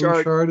had on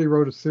Bouchard. He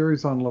wrote a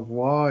series on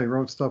Lavoie. He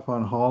wrote stuff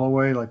on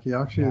Holloway. Like, he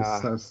actually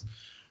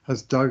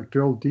has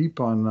drilled deep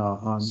on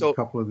a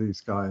couple of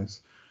these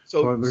guys.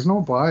 So there's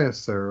no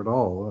bias there at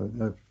all.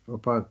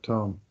 But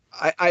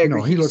I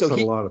agree. He looks at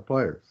a lot of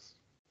players.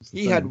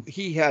 He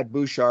had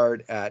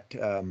Bouchard at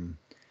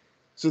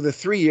so the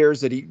 3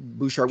 years that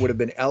Bouchard would have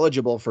been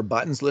eligible for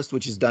Button's list,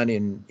 which is done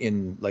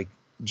in like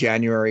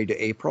January to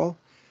April.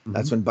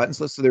 That's when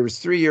Button's list. So there was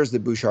 3 years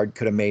that Bouchard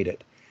could have made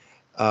it.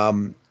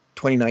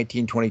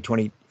 2019,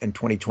 2020, and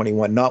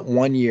 2021. Not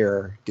 1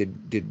 year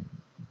did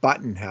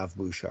Button have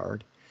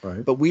Bouchard.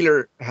 Right. But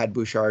Wheeler had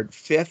Bouchard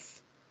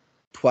 5th,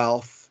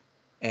 12th,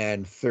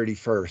 and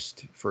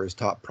 31st for his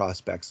top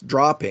prospects,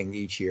 dropping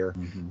each year,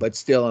 Mm-hmm. but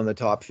still in the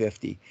top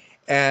 50.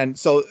 And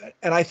so,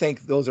 and I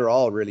think those are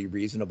all really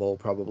reasonable,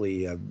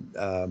 probably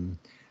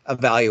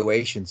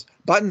evaluations.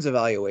 Button's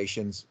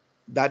evaluations,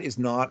 that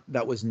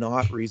was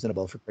not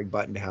reasonable for Craig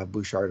Button to have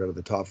Bouchard out of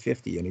the top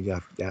 50. And you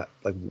have to,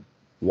 like,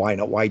 why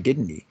not? Why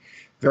didn't he?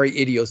 Very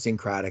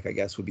idiosyncratic, I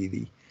guess, would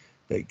be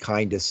the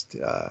kindest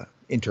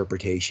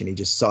interpretation. He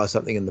just saw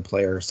something in the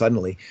player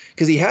suddenly,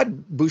 because he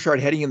had Bouchard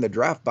heading in the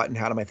draft. Button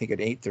had him, I think, at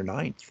 8th or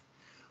 9th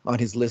on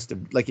his list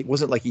of, like, it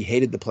wasn't like he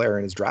hated the player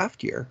in his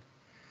draft year.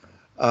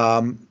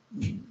 And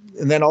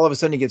then all of a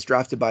sudden he gets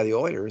drafted by the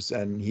Oilers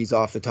and he's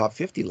off the top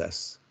 50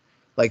 lists.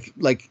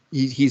 Like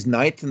he's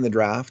 9th in the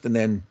draft, and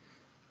then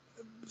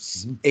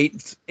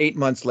eight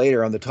months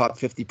later on the top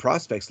 50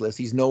 prospects list,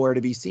 he's nowhere to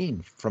be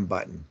seen from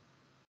Button.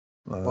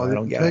 Well, I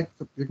don't get it.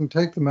 You can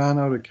take the man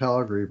out of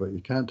Calgary, but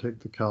you can't take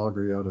the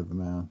Calgary out of the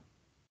man.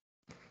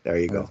 There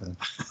you go.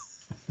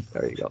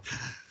 There you go.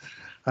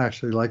 I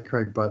actually like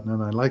Craig Button,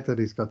 and I like that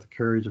he's got the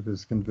courage of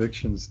his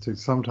convictions to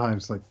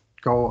sometimes, like,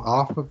 go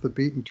off of the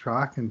beaten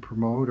track and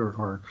promote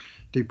or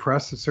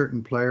depress a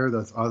certain player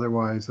that's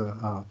otherwise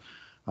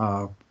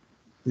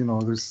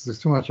there's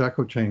too much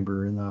echo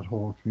chamber in that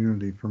whole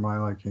community for my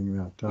liking.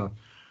 That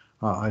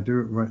I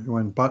do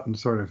when Button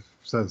sort of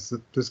says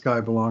that this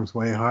guy belongs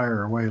way higher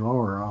or way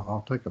lower,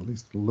 I'll take at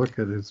least a look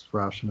at his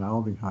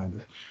rationale behind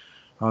it.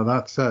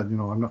 That said,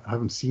 I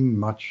haven't seen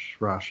much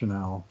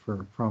rationale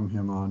from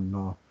him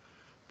on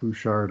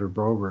Bouchard or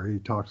Broberg. He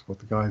talks about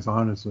the guys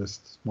on his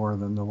list more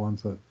than the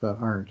ones that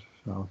aren't,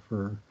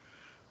 for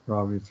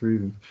obvious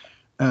reasons.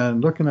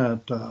 And looking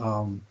at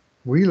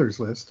Wheeler's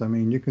list, I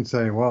mean, you can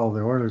say, well,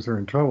 the Oilers are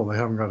in trouble. They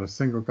haven't got a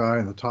single guy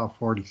in the top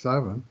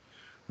 47.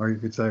 Or you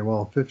could say,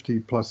 well, 50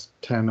 plus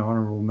 10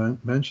 honorable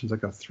mentions. I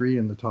got 3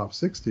 in the top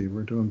 60.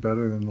 We're doing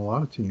better than a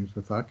lot of teams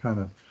with that kind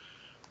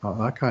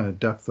of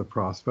depth of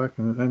prospect.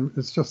 And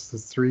it's just the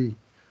 3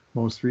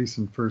 most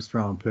recent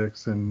first-round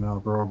picks in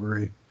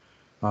Broberg,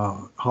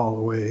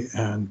 Holloway,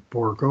 and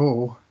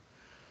Bourgault.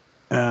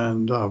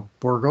 And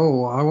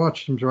Bourgault, I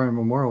watched him during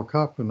Memorial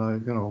Cup,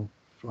 and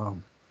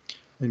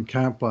in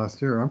camp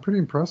last year. I'm pretty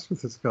impressed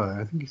with this guy.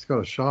 I think he's got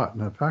a shot,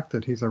 and the fact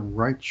that he's a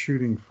right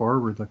shooting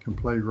forward that can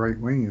play right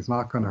wing is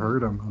not going to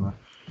hurt him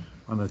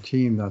on a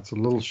team that's a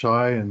little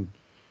shy in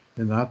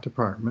that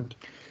department.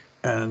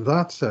 And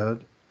that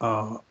said,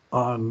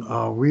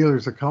 on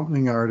Wheeler's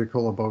accompanying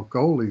article about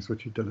goalies,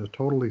 which he did a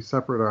totally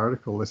separate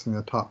article listing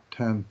the top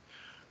 10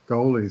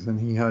 goalies, and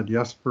he had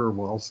Jesper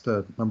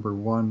Wallstedt number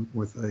 1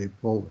 with a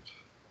bullet,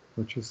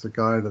 which is the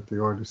guy that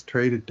the Oilers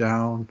traded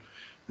down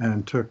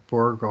and took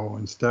Bourgault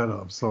instead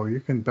of. So you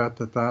can bet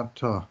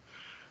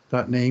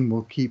that name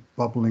will keep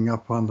bubbling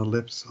up on the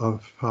lips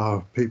of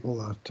people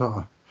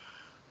that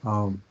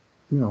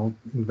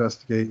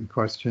investigate and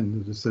question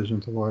the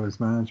decisions of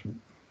Oilers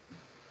management,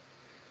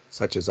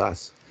 such as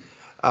us.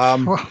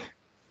 Well, part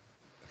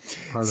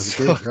of the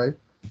gig, right?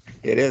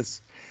 It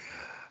is.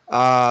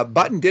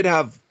 Button did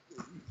have.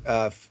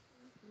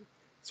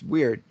 It's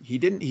weird.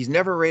 He's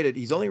never rated.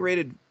 He's only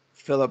rated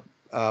Philip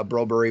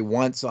Broberg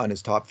once on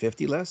his top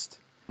 50 list.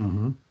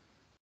 Mm-hmm.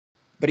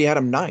 But he had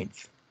him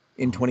 9th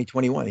in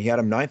 2021. He had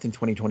him 9th in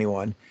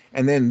 2021.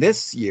 And then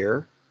this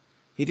year,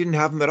 he didn't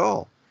have him at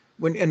all.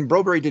 And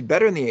Broberg did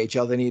better in the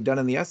AHL than he had done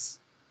in the S.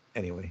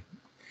 Anyway,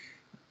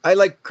 I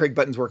like Craig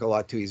Button's work a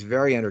lot, too. He's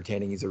very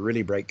entertaining. He's a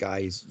really bright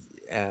guy. He's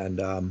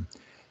an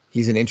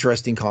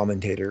interesting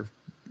commentator.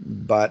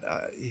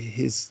 But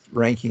his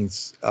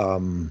rankings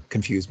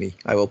confuse me.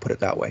 I will put it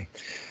that way.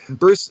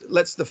 Bruce,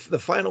 the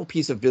final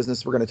piece of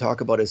business we're going to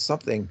talk about is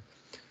something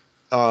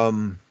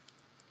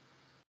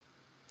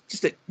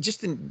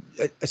just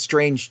a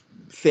strange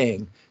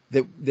thing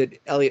that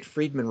Elliot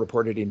Friedman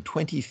reported in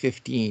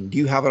 2015. Do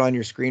you have it on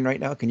your screen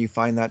right now? Can you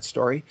find that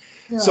story?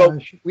 Yeah, so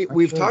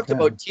we've talked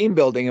about team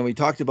building, and we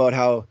talked about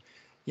how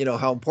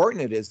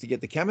important it is to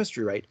get the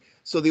chemistry right.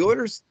 So the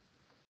Oilers,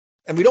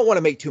 and we don't want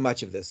to make too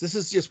much of this. This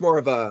is just more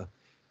of a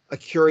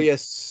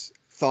curious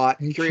thought,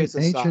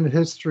 ancient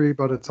history,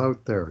 but it's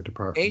out there.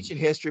 Department. Ancient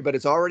history, but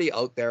it's already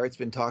out there. It's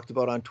been talked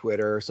about on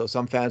Twitter, so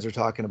some fans are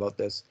talking about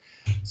this.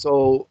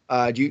 So,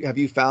 have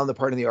you found the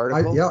part in the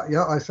article?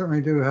 Yeah, I certainly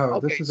do have it.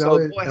 Okay, this is so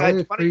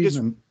Elliot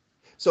Friedman.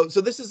 So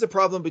this is the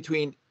problem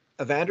between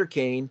Evander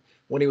Kane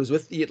when he was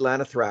with the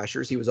Atlanta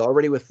Thrashers. He was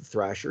already with the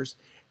Thrashers,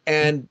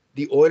 and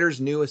the Oilers'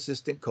 new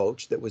assistant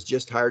coach that was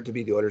just hired to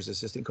be the Oilers'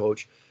 assistant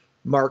coach,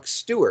 Mark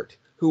Stewart,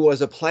 who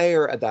was a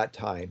player at that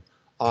time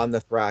on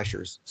the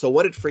Thrashers. So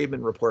what did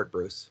Friedman report,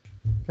 Bruce?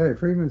 Okay,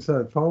 Friedman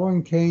said,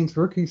 following Kane's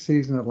rookie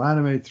season,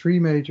 Atlanta made 3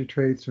 major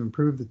trades to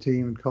improve the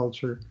team and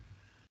culture.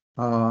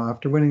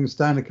 After winning the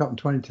Stanley Cup in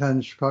 2010,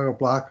 the Chicago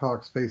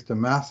Blackhawks faced a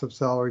massive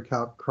salary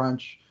cap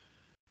crunch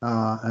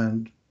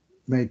and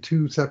made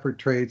 2 separate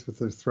trades with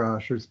the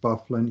Thrashers,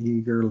 Bufflin,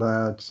 Eager,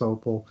 Ladd,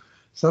 Sopel.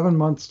 7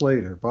 months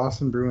later,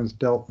 Boston Bruins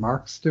dealt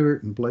Mark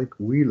Stewart and Blake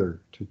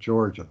Wheeler to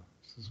Georgia.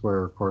 This is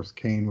where, of course,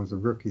 Kane was a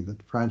rookie, the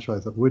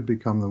franchise that would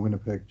become the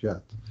Winnipeg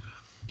Jets.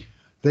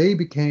 they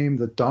became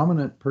the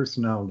dominant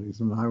personalities,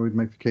 and I would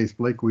make the case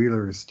Blake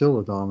Wheeler is still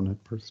a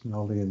dominant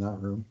personality in that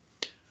room.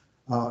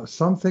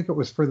 Some think it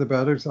was for the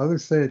better,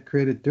 others say it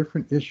created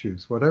different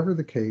issues. Whatever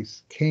the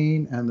case,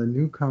 Kane and the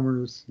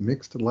newcomers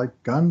mixed like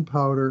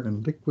gunpowder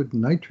and liquid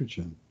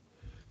nitrogen.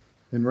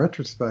 In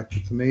retrospect,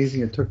 it's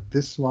amazing it took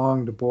this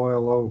long to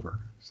boil over.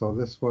 So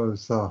this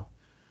was a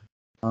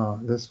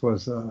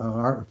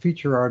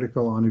feature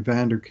article on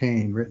Evander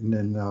Kane written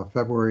in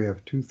February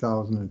of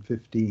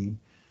 2015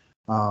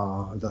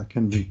 that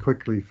can be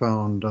quickly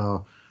found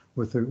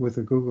with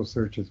a Google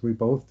search, as we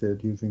both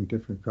did, using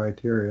different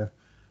criteria.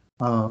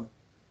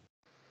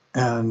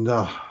 And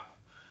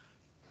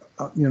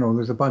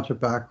there's a bunch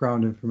of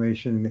background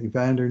information.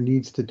 Evander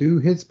needs to do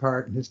his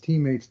part, and his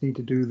teammates need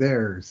to do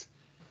theirs.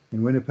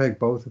 In Winnipeg,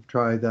 both have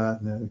tried that,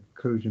 and the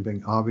conclusion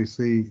being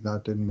obviously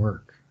that didn't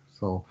work.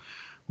 So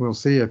we'll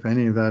see if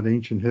any of that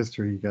ancient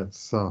history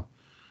gets.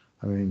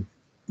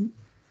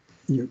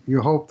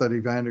 You hope that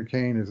Evander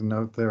Kane isn't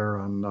out there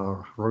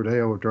on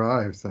Rodeo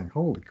Drive saying,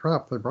 "Holy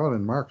crap! They brought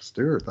in Mark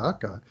Stewart, that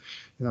guy."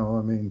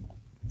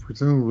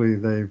 Presumably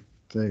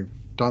they've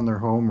done their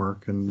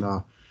homework and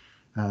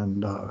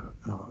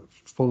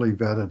fully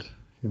vetted,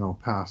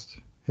 past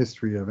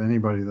history of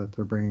anybody that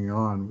they're bringing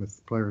on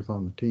with players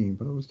on the team.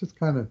 But it was just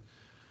kind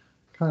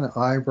of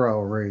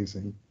eyebrow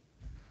raising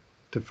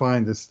to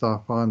find this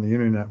stuff on the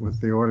internet with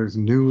the Oilers'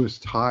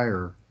 newest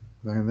hire.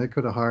 I mean, they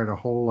could have hired a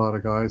whole lot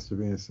of guys to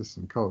be an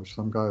assistant coach.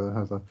 Some guy that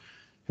has a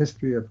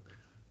history of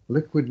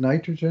liquid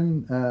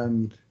nitrogen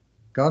and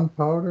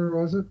gunpowder,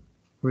 was it?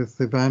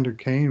 With Evander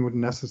Kane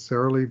wouldn't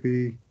necessarily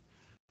be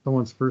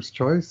someone's first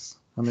choice.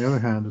 On the other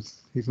hand,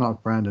 he's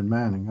not Brandon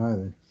Manning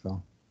either.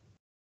 So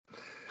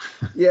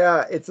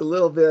yeah, it's a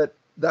little bit.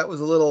 That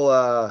was a little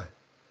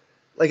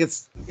like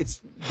it's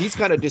these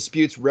kind of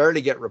disputes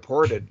rarely get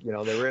reported.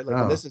 They're like,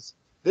 and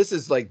this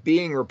is like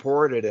being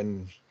reported,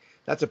 and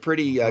that's a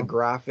pretty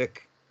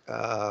graphic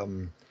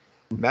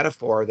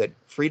metaphor that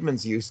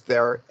Friedman's used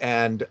there.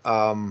 And is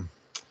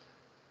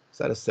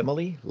that a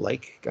simile?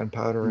 Like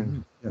gunpowder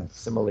and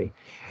simile.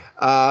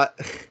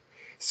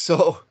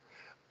 So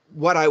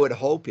what I would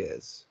hope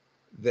is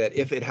that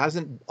if it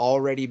hasn't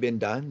already been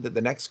done, that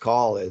the next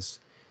call is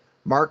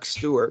Mark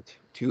Stewart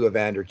to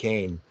Evander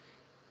Kane.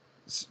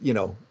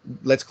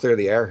 Let's clear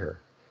the air here.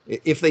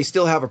 If they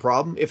still have a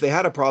problem, if they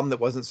had a problem that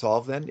wasn't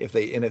solved then,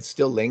 and it's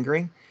still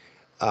lingering,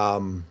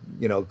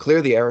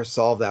 clear the air,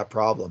 solve that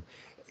problem.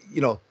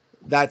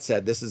 That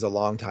said, this is a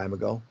long time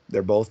ago.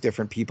 They're both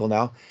different people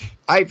now.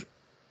 I've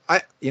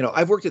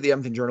worked at the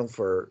Edmonton Journal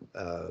for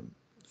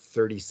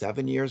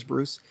 37 years,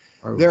 Bruce.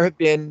 Oh. There have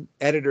been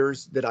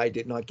editors that I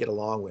did not get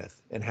along with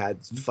and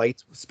had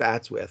fights,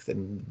 spats with,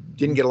 and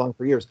didn't get along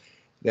for years.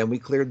 Then we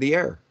cleared the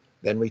air.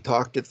 Then we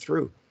talked it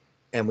through,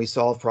 and we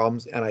solved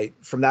problems. And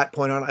from that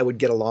point on, I would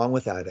get along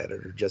with that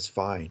editor just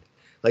fine.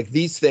 Like,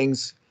 these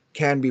things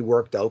can be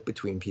worked out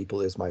between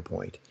people, is my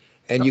point.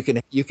 And you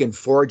can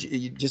forge.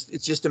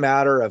 It's just a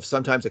matter of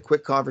sometimes a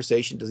quick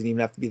conversation, doesn't even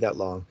have to be that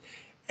long,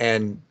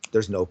 and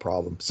there's no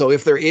problem. So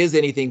if there is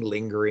anything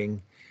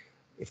lingering,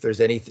 if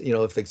there's anything,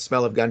 if the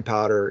smell of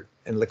gunpowder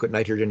and liquid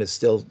nitrogen is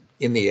still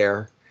in the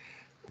air,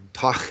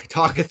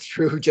 talk it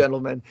through,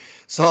 gentlemen,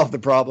 solve the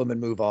problem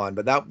and move on.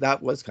 But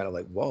that was kind of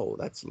like, whoa,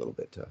 that's a little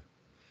bit tough.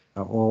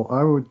 Well,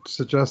 I would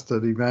suggest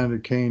that Evander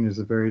Kane is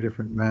a very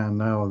different man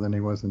now than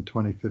he was in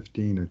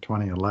 2015 or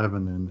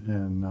 2011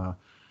 in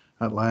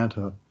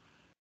Atlanta.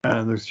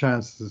 And there's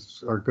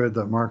chances are good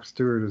that Mark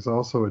Stewart is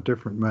also a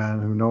different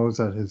man who knows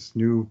that his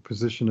new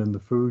position in the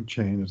food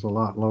chain is a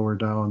lot lower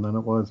down than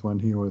it was when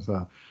he was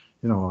a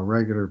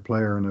regular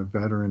player and a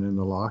veteran in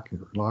the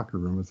locker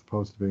room, as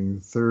opposed to being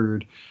the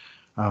third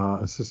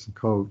assistant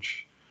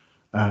coach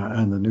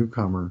and the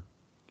newcomer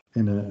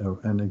in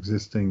an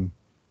existing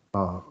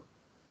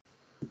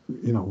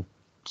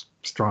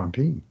strong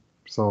team.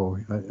 So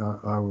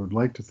I would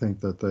like to think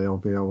that they'll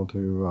be able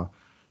to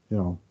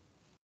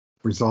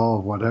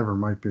resolve whatever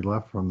might be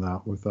left from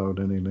that without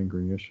any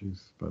lingering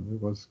issues. But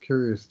it was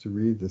curious to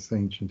read this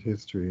ancient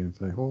history and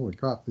say, holy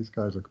crap, these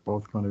guys are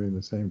both going to be in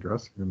the same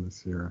dressing room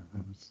this year,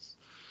 and it's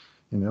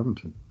in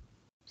Edmonton.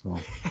 So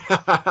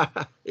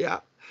yeah.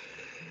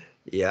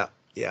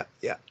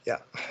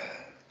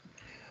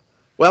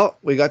 Well,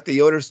 we got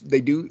the Oilers.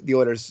 The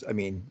Oilers. I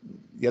mean,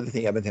 the other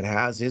thing Edmonton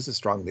has is a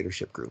strong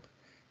leadership group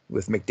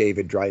with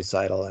McDavid,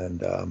 Draisaitl,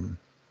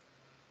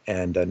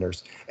 and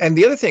Nurse. And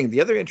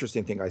the other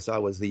interesting thing I saw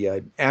was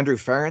the Andrew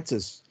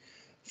Ferentz's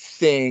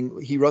thing.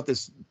 He wrote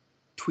this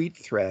tweet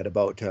thread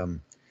about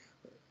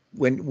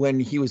when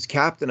he was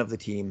captain of the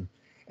team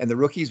and the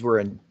rookies were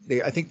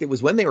I think it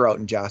was when they were out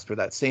in Jasper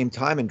that same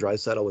time, and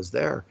Draisaitl was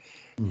there.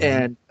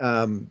 Mm-hmm.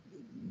 And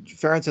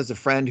Ferentz has a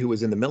friend who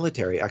was in the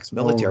military,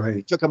 ex-military. Oh, right.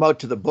 He took him out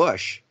to the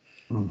bush.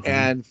 Mm-hmm.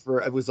 And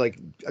it was like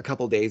a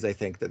couple of days, I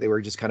think, that they were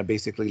just kind of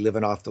basically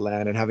living off the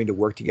land and having to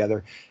work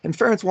together. And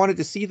Ferentz wanted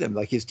to see them,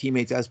 like his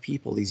teammates, as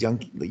people, these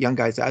young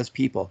guys as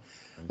people.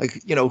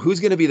 Like, who's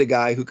going to be the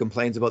guy who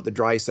complains about the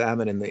dry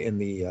salmon in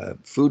the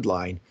food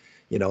line,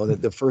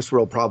 the first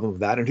world problem of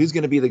that, and who's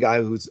going to be the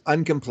guy who's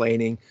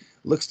uncomplaining,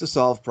 looks to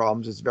solve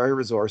problems, is very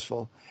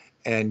resourceful,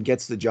 and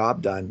gets the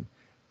job done.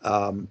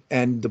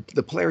 And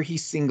the player he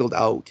singled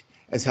out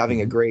as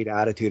having a Mhm. great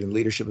attitude and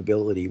leadership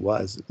ability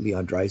was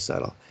Leon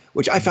Draisaitl,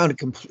 which I found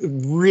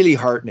really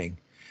heartening Mhm.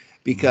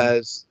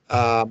 because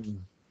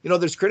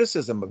there's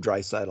criticism of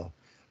Draisaitl,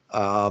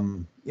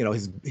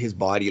 his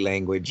body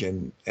language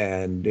and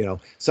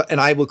so,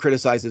 and I will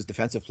criticize his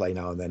defensive play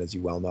now and then, as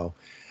you well know.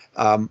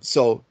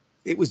 So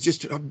it was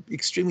just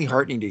extremely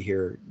heartening to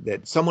hear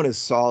that someone as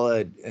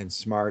solid and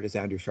smart as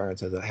Andrew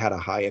Ference had a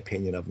high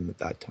opinion of him at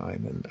that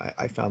time, and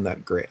I found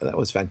that great. That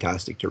was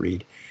fantastic to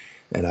read,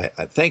 and I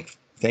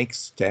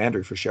thanks to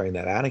Andrew for sharing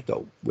that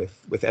anecdote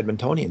with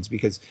Edmontonians,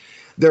 because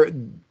there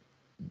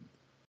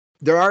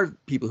there are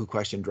people who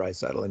question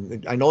Draisaitl,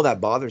 and I know that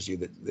bothers you,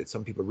 that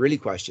some people really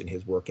question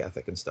his work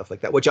ethic and stuff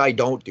like that, which I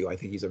don't do. I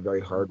think he's a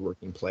very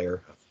hardworking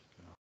player.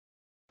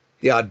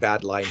 The odd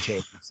bad line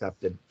change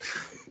accepted,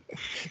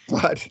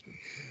 but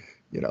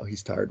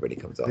he's tired when he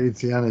comes up.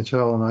 Leads the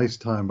NHL in ice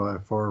time by a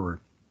forward.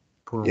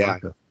 Poor Yeah,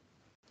 work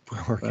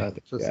ethic. work That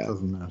ethic. just Yeah,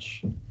 doesn't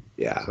mesh.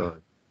 yeah,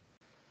 Sorry.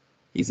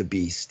 he's a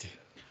beast.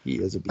 He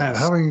is a And beast.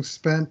 having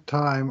spent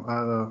time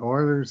at a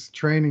Oilers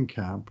training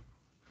camp,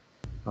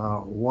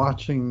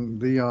 watching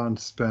Leon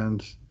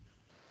spend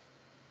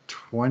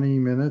 20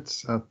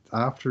 minutes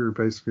after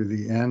basically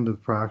the end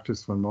of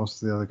practice when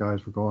most of the other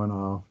guys were going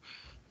off,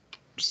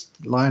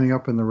 lining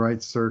up in the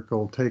right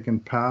circle, taking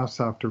pass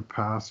after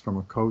pass from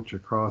a coach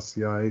across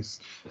the ice,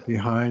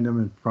 behind him,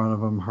 in front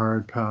of him,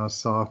 hard pass,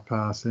 soft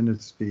pass, in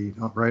his feet,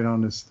 right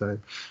on his stick,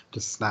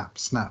 just snap,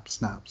 snap,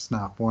 snap,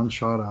 snap, one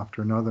shot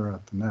after another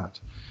at the net.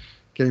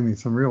 Gave me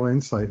some real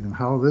insight in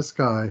how this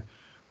guy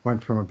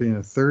went from being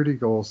a 30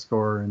 goal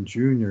scorer in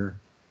junior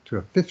to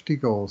a 50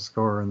 goal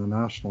scorer in the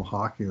National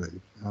Hockey League.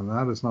 And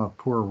that is not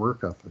poor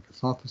work ethic.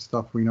 It's not the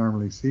stuff we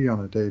normally see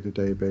on a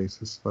day-to-day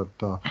basis, but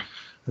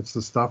it's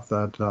the stuff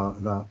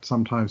that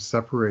sometimes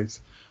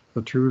separates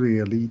the truly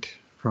elite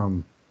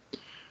from,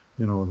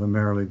 the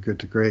merely good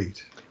to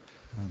great.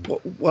 And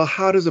Well,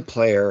 how does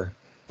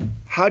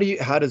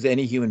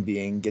any human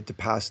being get to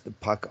pass the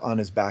puck on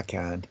his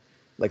backhand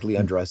like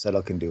Leon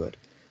Draisaitl can do it?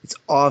 It's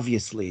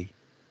obviously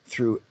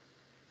through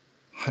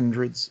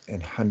hundreds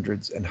and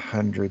hundreds and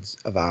hundreds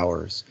of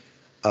hours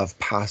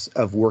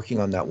of working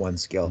on that one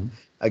skill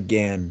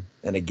again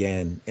and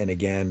again and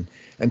again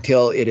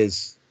until it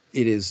is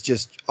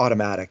just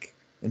automatic,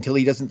 until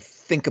he doesn't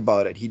think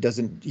about it.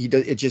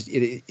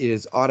 It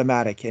is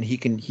automatic, and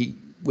he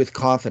with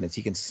confidence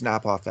he can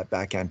snap off that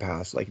backhand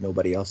pass like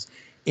nobody else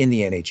in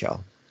the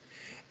NHL.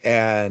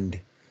 And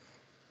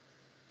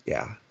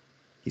yeah,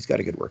 he's got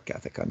a good work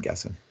ethic, I'm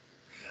guessing.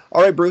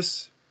 All right,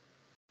 Bruce,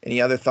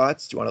 any other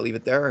thoughts? Do you want to leave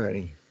it there, or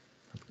any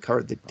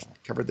covered the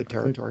covered the I think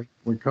territory?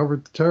 we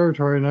covered the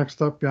territory.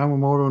 Next up,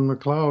 Yamamoto and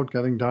McLeod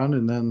getting done,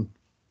 and then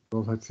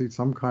we'll see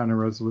some kind of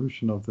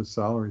resolution of this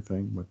salary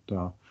thing.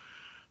 But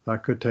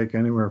that could take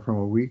anywhere from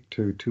a week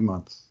to 2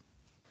 months.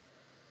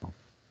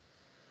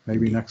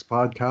 Maybe Indeed. next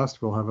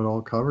podcast we'll have it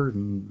all covered,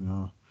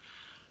 and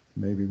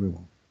maybe we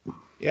won't.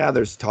 Yeah,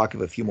 there's talk of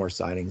a few more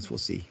signings. We'll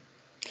see.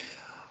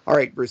 All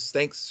right, Bruce,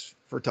 thanks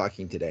for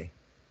talking today.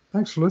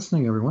 Thanks for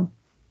listening, everyone.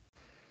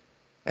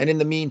 And in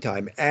the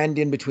meantime, and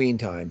in between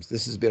times,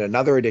 this has been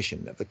another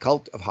edition of the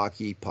Cult of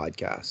Hockey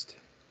podcast.